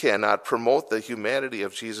 and we cannot, promote the humanity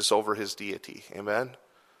of Jesus over his deity. Amen?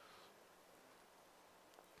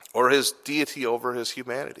 Or his deity over his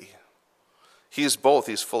humanity. He is both.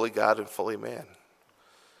 He's fully God and fully man.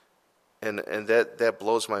 And that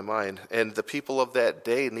blows my mind. And the people of that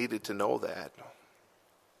day needed to know that.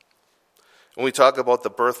 When we talk about the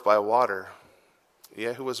birth by water, he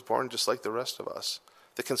was born just like the rest of us.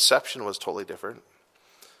 The conception was totally different.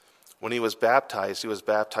 When he was baptized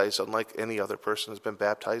unlike any other person who's been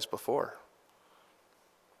baptized before.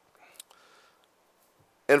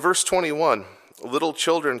 And verse 21, little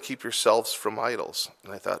children, keep yourselves from idols.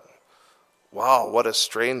 And I thought, wow, what a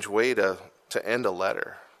strange way to end a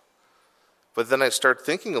letter. But then I start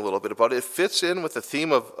thinking a little bit about it. It fits in with the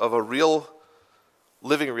theme of a real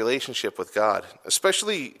living relationship with God,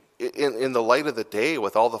 especially in the light of the day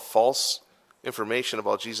with all the false information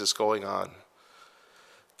about Jesus going on.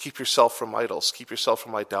 Keep yourself from idols. Keep yourself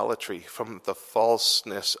from idolatry, from the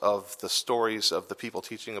falseness of the stories of the people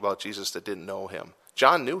teaching about Jesus that didn't know him.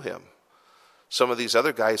 John knew him. Some of these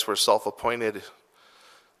other guys were self-appointed,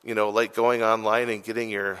 like going online and getting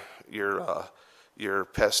your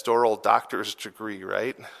pastoral doctor's degree,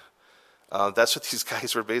 right? That's what these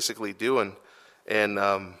guys were basically doing,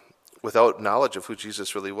 and without knowledge of who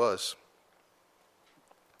Jesus really was.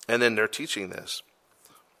 And then they're teaching this.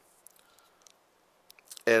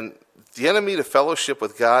 And the enemy to fellowship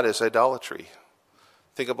with God is idolatry.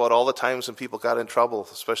 Think about all the times when people got in trouble,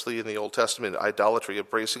 especially in the Old Testament, idolatry,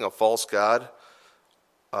 embracing a false God,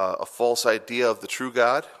 a false idea of the true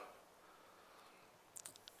God.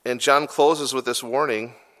 And John closes with this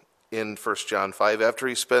warning in 1 John 5, after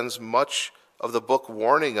he spends much of the book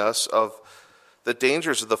warning us of the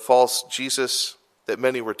dangers of the false Jesus that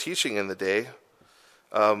many were teaching in the day.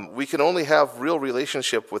 We can only have real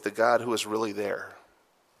relationship with the God who is really there.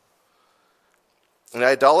 And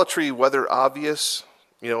idolatry, whether obvious,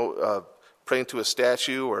 praying to a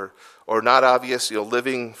statue, or not obvious,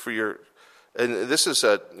 living for your, and this is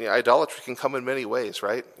idolatry can come in many ways,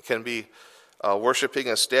 right? It can be worshiping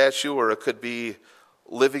a statue, or it could be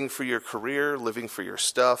living for your career, living for your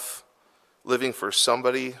stuff, living for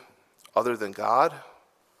somebody other than God.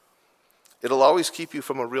 It'll always keep you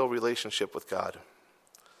from a real relationship with God.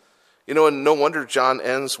 And no wonder John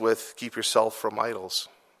ends with, keep yourself from idols.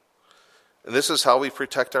 And this is how we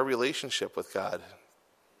protect our relationship with God.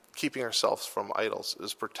 Keeping ourselves from idols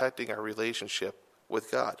is protecting our relationship with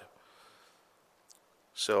God.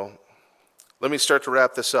 So, let me start to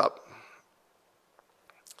wrap this up.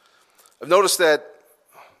 I've noticed that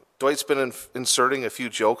Dwight's been inserting a few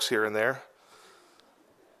jokes here and there.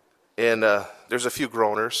 And there's a few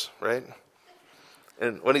groaners, right?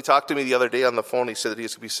 And when he talked to me the other day on the phone, he said that he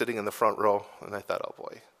was going to be sitting in the front row. And I thought, oh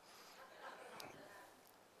boy.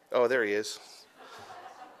 Oh, there he is.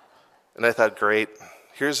 And I thought, great.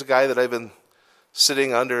 Here's a guy that I've been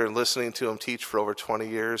sitting under and listening to him teach for over 20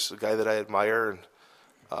 years, a guy that I admire and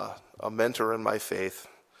a mentor in my faith.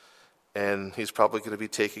 And he's probably going to be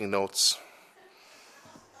taking notes.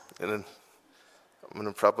 And then I'm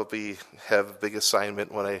going to probably have a big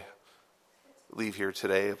assignment when I leave here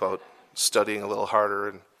today about studying a little harder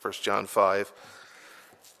in 1 John 5.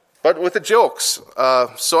 But with the jokes.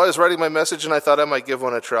 So I was writing my message and I thought I might give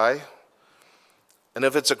one a try. And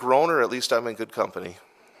if it's a groaner, at least I'm in good company.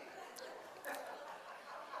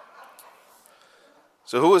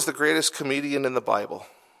 So who was the greatest comedian in the Bible?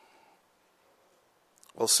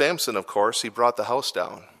 Well, Samson, of course. He brought the house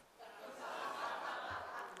down.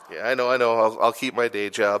 Yeah, I know. I'll keep my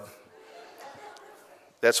day job.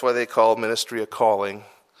 That's why they call ministry a calling,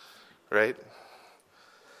 right?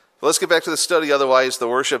 But let's get back to the study. Otherwise, the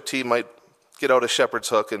worship team might get out a shepherd's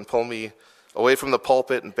hook and pull me away from the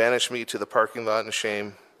pulpit and banish me to the parking lot in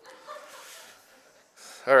shame.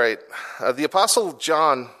 All right. The Apostle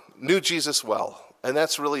John knew Jesus well. And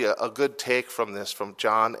that's really a good take from this, from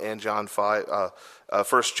John and John 5,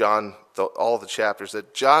 1 John, all the chapters,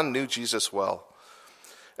 that John knew Jesus well.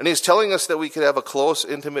 And he's telling us that we could have a close,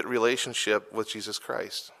 intimate relationship with Jesus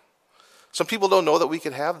Christ. Some people don't know that we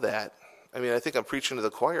could have that. I mean, I think I'm preaching to the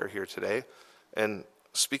choir here today. And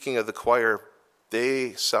speaking of the choir,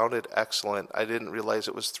 they sounded excellent. I didn't realize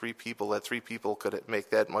it was 3 people, that 3 people could make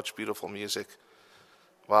that much beautiful music.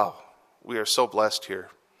 Wow, we are so blessed here.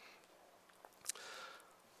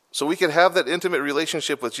 So we can have that intimate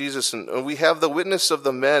relationship with Jesus, and we have the witness of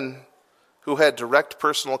the men who had direct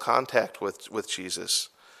personal contact with Jesus.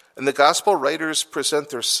 And the gospel writers present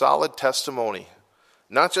their solid testimony,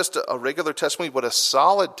 not just a regular testimony, but a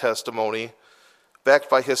solid testimony backed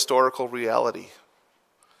by historical reality.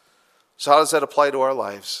 So how does that apply to our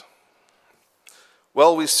lives?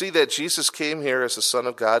 Well, we see that Jesus came here as the Son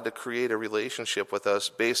of God to create a relationship with us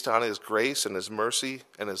based on his grace and his mercy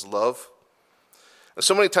and his love. And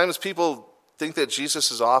so many times people think that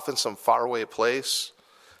Jesus is off in some faraway place,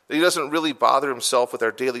 that he doesn't really bother himself with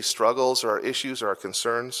our daily struggles or our issues or our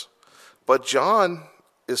concerns. But John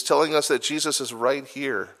is telling us that Jesus is right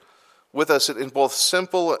here with us in both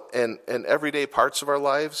simple and everyday parts of our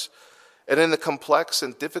lives and in the complex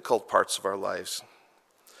and difficult parts of our lives.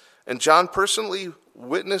 And John personally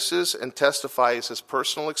witnesses and testifies his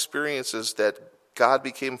personal experiences that God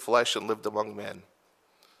became flesh and lived among men.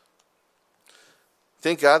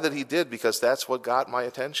 Thank God that he did, because that's what got my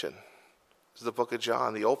attention. This is the book of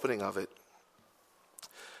John, the opening of it.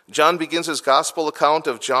 John begins his gospel account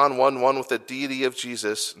of John 1:1 with the deity of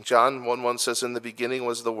Jesus. John 1:1 says, "In the beginning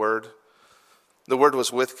was the Word. The Word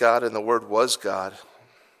was with God, and the Word was God."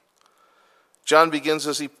 John begins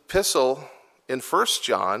his epistle in 1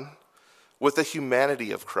 John with the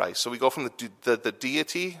humanity of Christ. So we go from the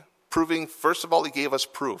deity, proving, first of all, he gave us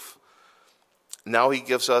proof. Now he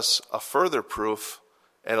gives us a further proof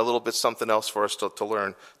and a little bit something else for us to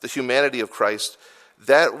learn. The humanity of Christ,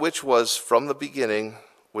 that which was from the beginning,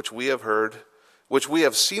 which we have heard, which we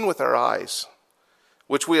have seen with our eyes,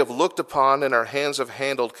 which we have looked upon and our hands have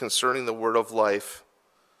handled concerning the word of life.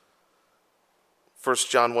 1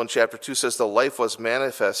 John 1 chapter 2 says, the life was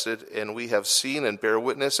manifested, and we have seen and bear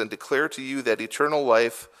witness and declare to you that eternal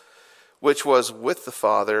life, which was with the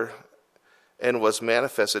Father and was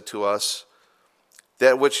manifested to us,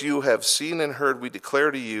 that which you have seen and heard we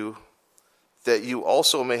declare to you, that you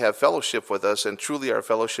also may have fellowship with us, and truly our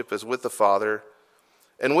fellowship is with the Father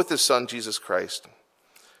and with his Son, Jesus Christ.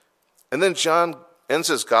 And then John ends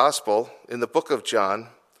his gospel in the book of John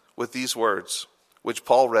with these words, which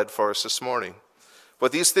Paul read for us this morning.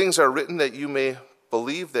 But these things are written that you may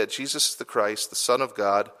believe that Jesus is the Christ, the Son of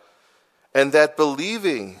God, and that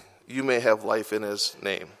believing you may have life in his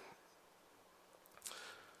name.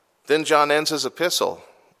 Then John ends his epistle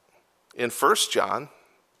in 1 John,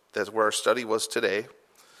 that's where our study was today,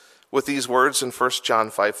 with these words in 1 John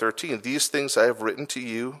 5:13. These things I have written to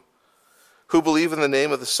you who believe in the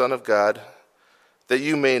name of the Son of God, that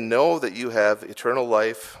you may know that you have eternal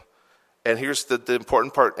life. And here's the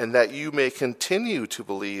important part, and that you may continue to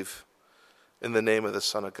believe in the name of the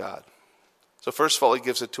Son of God. So first of all, he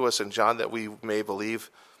gives it to us in John that we may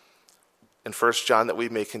believe. In 1 John, that we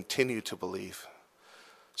may continue to believe.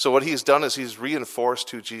 So what he's done is he's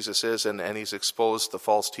reinforced who Jesus is, and he's exposed the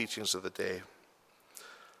false teachings of the day.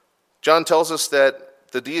 John tells us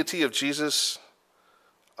that the deity of Jesus,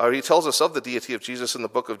 or he tells us of the deity of Jesus in the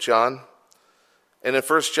book of John. And in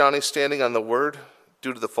 1 John, he's standing on the word.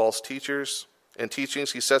 Due to the false teachers and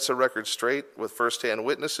teachings, he sets a record straight with first-hand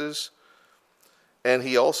witnesses. And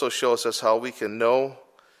he also shows us how we can know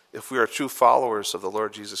if we are true followers of the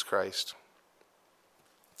Lord Jesus Christ.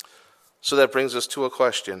 So that brings us to a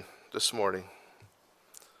question this morning.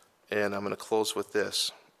 And I'm going to close with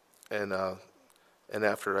this. And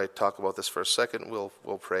after I talk about this for a second,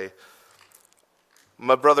 we'll pray.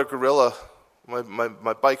 My brother Gorilla, my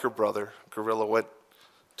biker brother Gorilla, went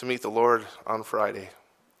to meet the Lord on Friday.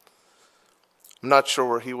 I'm not sure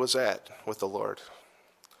where he was at with the Lord.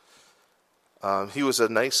 He was a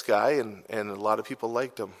nice guy, and a lot of people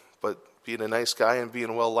liked him. But being a nice guy and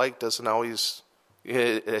being well-liked doesn't always,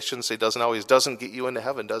 I shouldn't say doesn't always, doesn't get you into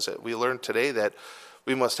heaven, does it? We learned today that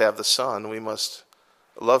we must have the Son. We must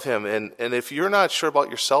love him. And if you're not sure about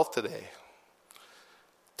yourself today,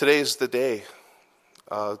 today's the day.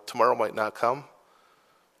 Tomorrow might not come.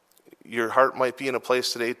 Your heart might be in a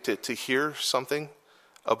place today to hear something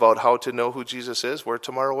about how to know who Jesus is, where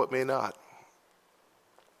tomorrow it may not.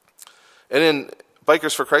 And in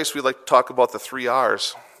Bikers for Christ, we like to talk about the 3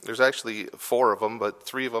 R's. There's actually 4 of them, but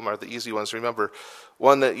 3 of them are the easy ones. Remember,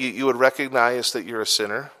 one, that you would recognize that you're a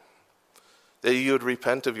sinner, that you would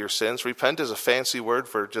repent of your sins. Repent is a fancy word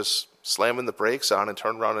for just slamming the brakes on and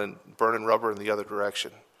turn around and burning rubber in the other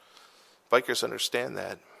direction. Bikers understand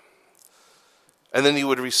that. And then you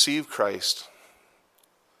would receive Christ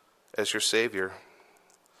as your Savior.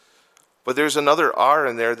 But there's another R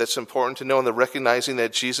in there that's important to know, in the recognizing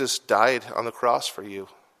that Jesus died on the cross for you.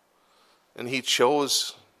 And he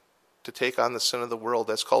chose to take on the sin of the world.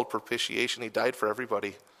 That's called propitiation. He died for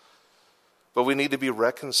everybody. But we need to be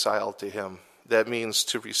reconciled to him. That means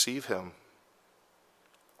to receive him.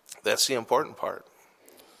 That's the important part.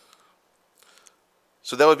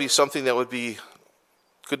 So that would be something that would be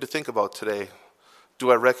good to think about today.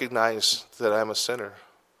 Do I recognize that I'm a sinner?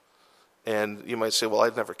 And you might say, well,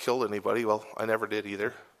 I've never killed anybody. Well, I never did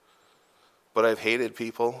either. But I've hated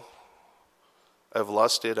people. I've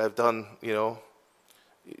lusted. I've done,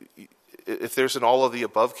 if there's an all of the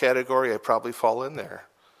above category, I probably fall in there.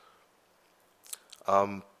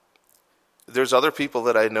 There's other people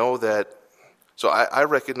that I know so I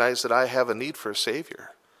recognize that I have a need for a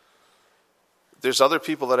Savior. There's other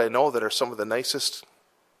people that I know that are some of the nicest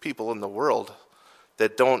people in the world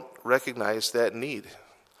that don't recognize that need.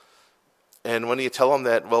 And when you tell them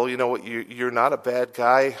that, well, you know what, you're not a bad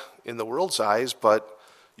guy in the world's eyes, but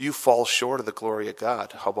you fall short of the glory of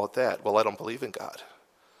God. How about that? Well, I don't believe in God.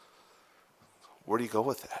 Where do you go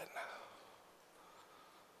with that?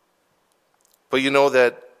 But you know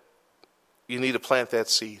that you need to plant that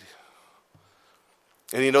seed.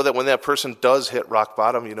 And you know that when that person does hit rock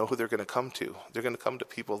bottom, you know who they're going to come to. They're going to come to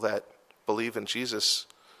people that believe in Jesus.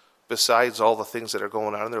 Besides all the things that are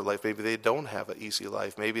going on in their life, maybe they don't have an easy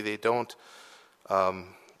life. Maybe they don't,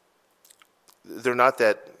 they're not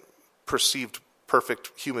that perceived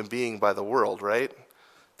perfect human being by the world, right?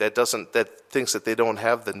 That thinks that they don't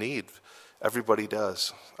have the need. Everybody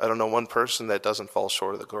does. I don't know one person that doesn't fall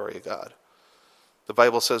short of the glory of God. The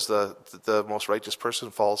Bible says the most righteous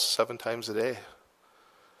person falls 7 times a day.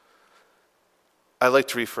 I like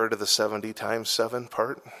to refer to the 70 times 7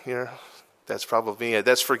 part here. That's probably me.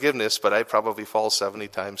 That's forgiveness, but I probably fall 70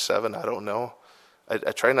 times 7. I don't know.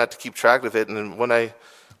 I try not to keep track of it. And when I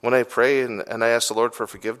pray and I ask the Lord for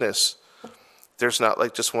forgiveness, there's not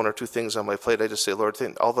like just 1 or 2 things on my plate. I just say, Lord,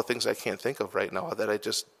 all the things I can't think of right now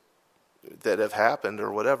that have happened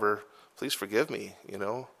or whatever, please forgive me,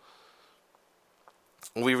 When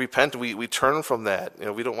we repent, we turn from that.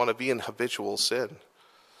 We don't want to be in habitual sin.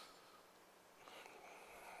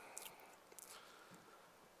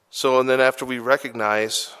 So, and then after we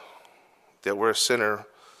recognize that we're a sinner,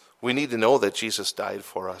 we need to know that Jesus died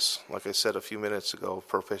for us. Like I said a few minutes ago,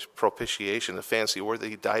 propitiation, a fancy word that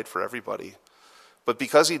he died for everybody. But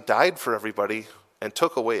because he died for everybody and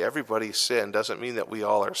took away everybody's sin doesn't mean that we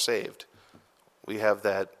all are saved. We have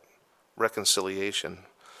that reconciliation.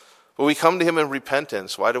 But we come to him in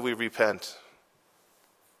repentance. Why do we repent?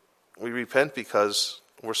 We repent because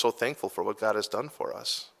we're so thankful for what God has done for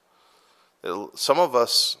us. Some of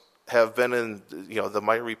us have been in the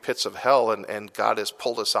miry pits of hell, and God has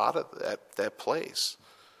pulled us out of that place.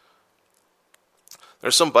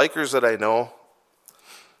 There's some bikers that I know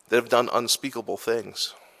that have done unspeakable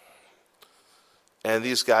things. And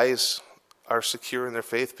these guys are secure in their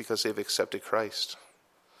faith because they've accepted Christ.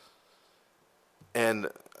 And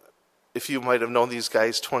if you might have known these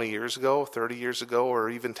guys 20 years ago, 30 years ago, or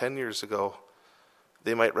even 10 years ago,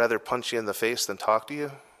 they might rather punch you in the face than talk to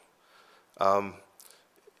you.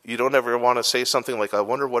 You don't ever want to say something like, I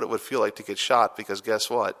wonder what it would feel like to get shot, because guess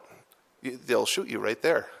what? They'll shoot you right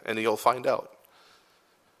there, and you'll find out.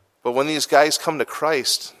 But when these guys come to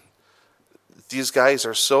Christ, these guys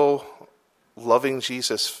are so loving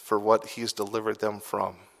Jesus for what he's delivered them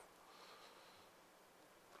from.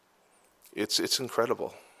 It's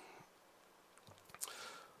incredible.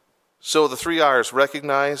 So the 3 R's: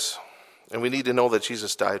 recognize, and we need to know that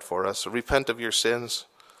Jesus died for us. So repent of your sins,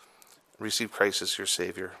 receive Christ as your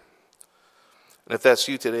Savior. And if that's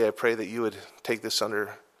you today, I pray that you would take this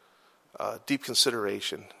under deep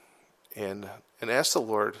consideration and ask the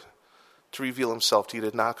Lord to reveal himself to you,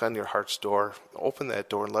 to knock on your heart's door. Open that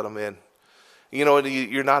door and let him in.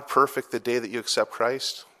 You're not perfect the day that you accept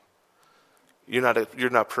Christ. You're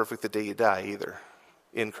not perfect the day you die either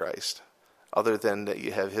in Christ, other than that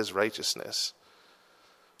you have his righteousness.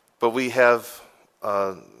 But we all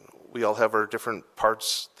have our different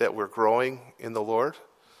parts that we're growing in the Lord.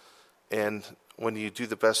 And when you do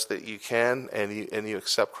the best that you can and you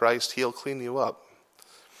accept Christ, he'll clean you up.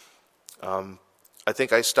 I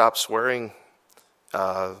think I stopped swearing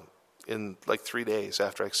in like 3 days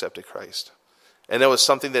after I accepted Christ. And it was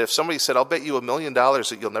something that if somebody said, I'll bet you $1 million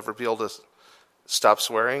that you'll never be able to stop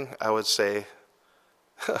swearing, I would say,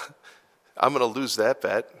 I'm going to lose that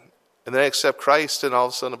bet. And then I accept Christ, and all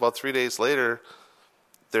of a sudden, about 3 days later,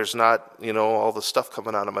 there's not, all the stuff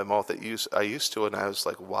coming out of my mouth that I used to. And I was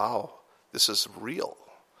like, wow, this is real.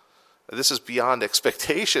 This is beyond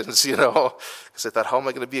expectations, because I thought, how am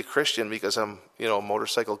I going to be a Christian? Because I'm, a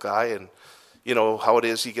motorcycle guy, and how it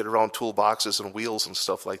is, you get around toolboxes and wheels and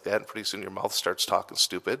stuff like that, and pretty soon your mouth starts talking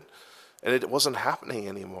stupid. And it wasn't happening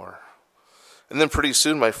anymore. And then pretty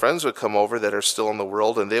soon my friends would come over that are still in the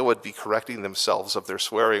world, and they would be correcting themselves of their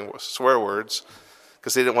swear words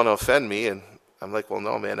because they didn't want to offend me. And I'm like, well,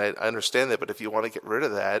 no, man, I understand that, but if you want to get rid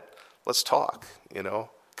of that, let's talk,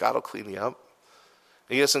 God will clean you up.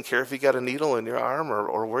 And he doesn't care if you got a needle in your arm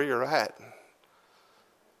or where you're at.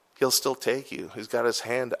 He'll still take you. He's got his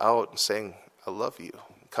hand out and saying, I love you.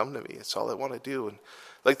 Come to me. It's all I want to do. And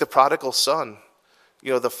like the prodigal son,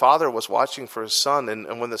 the father was watching for his son.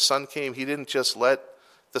 And when the son came, he didn't just let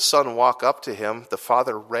the son walk up to him. The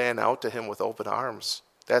father ran out to him with open arms.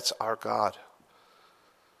 That's our God.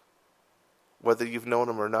 Whether you've known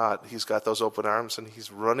him or not, he's got those open arms and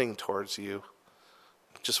he's running towards you.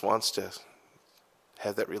 Just wants to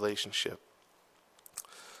have that relationship.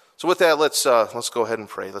 So with that, let's go ahead and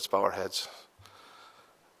pray. Let's bow our heads.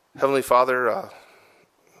 Heavenly Father,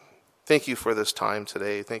 thank you for this time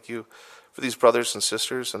today. Thank you for these brothers and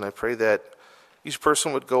sisters, and I pray that each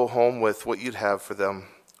person would go home with what you'd have for them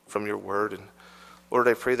from your word. And Lord,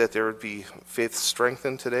 I pray that there would be faith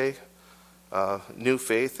strengthened today, new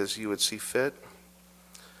faith as you would see fit.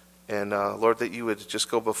 And Lord, that you would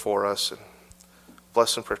just go before us and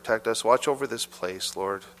bless and protect us. Watch over this place,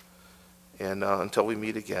 Lord. And until we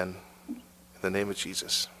meet again, in the name of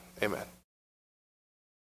Jesus, amen.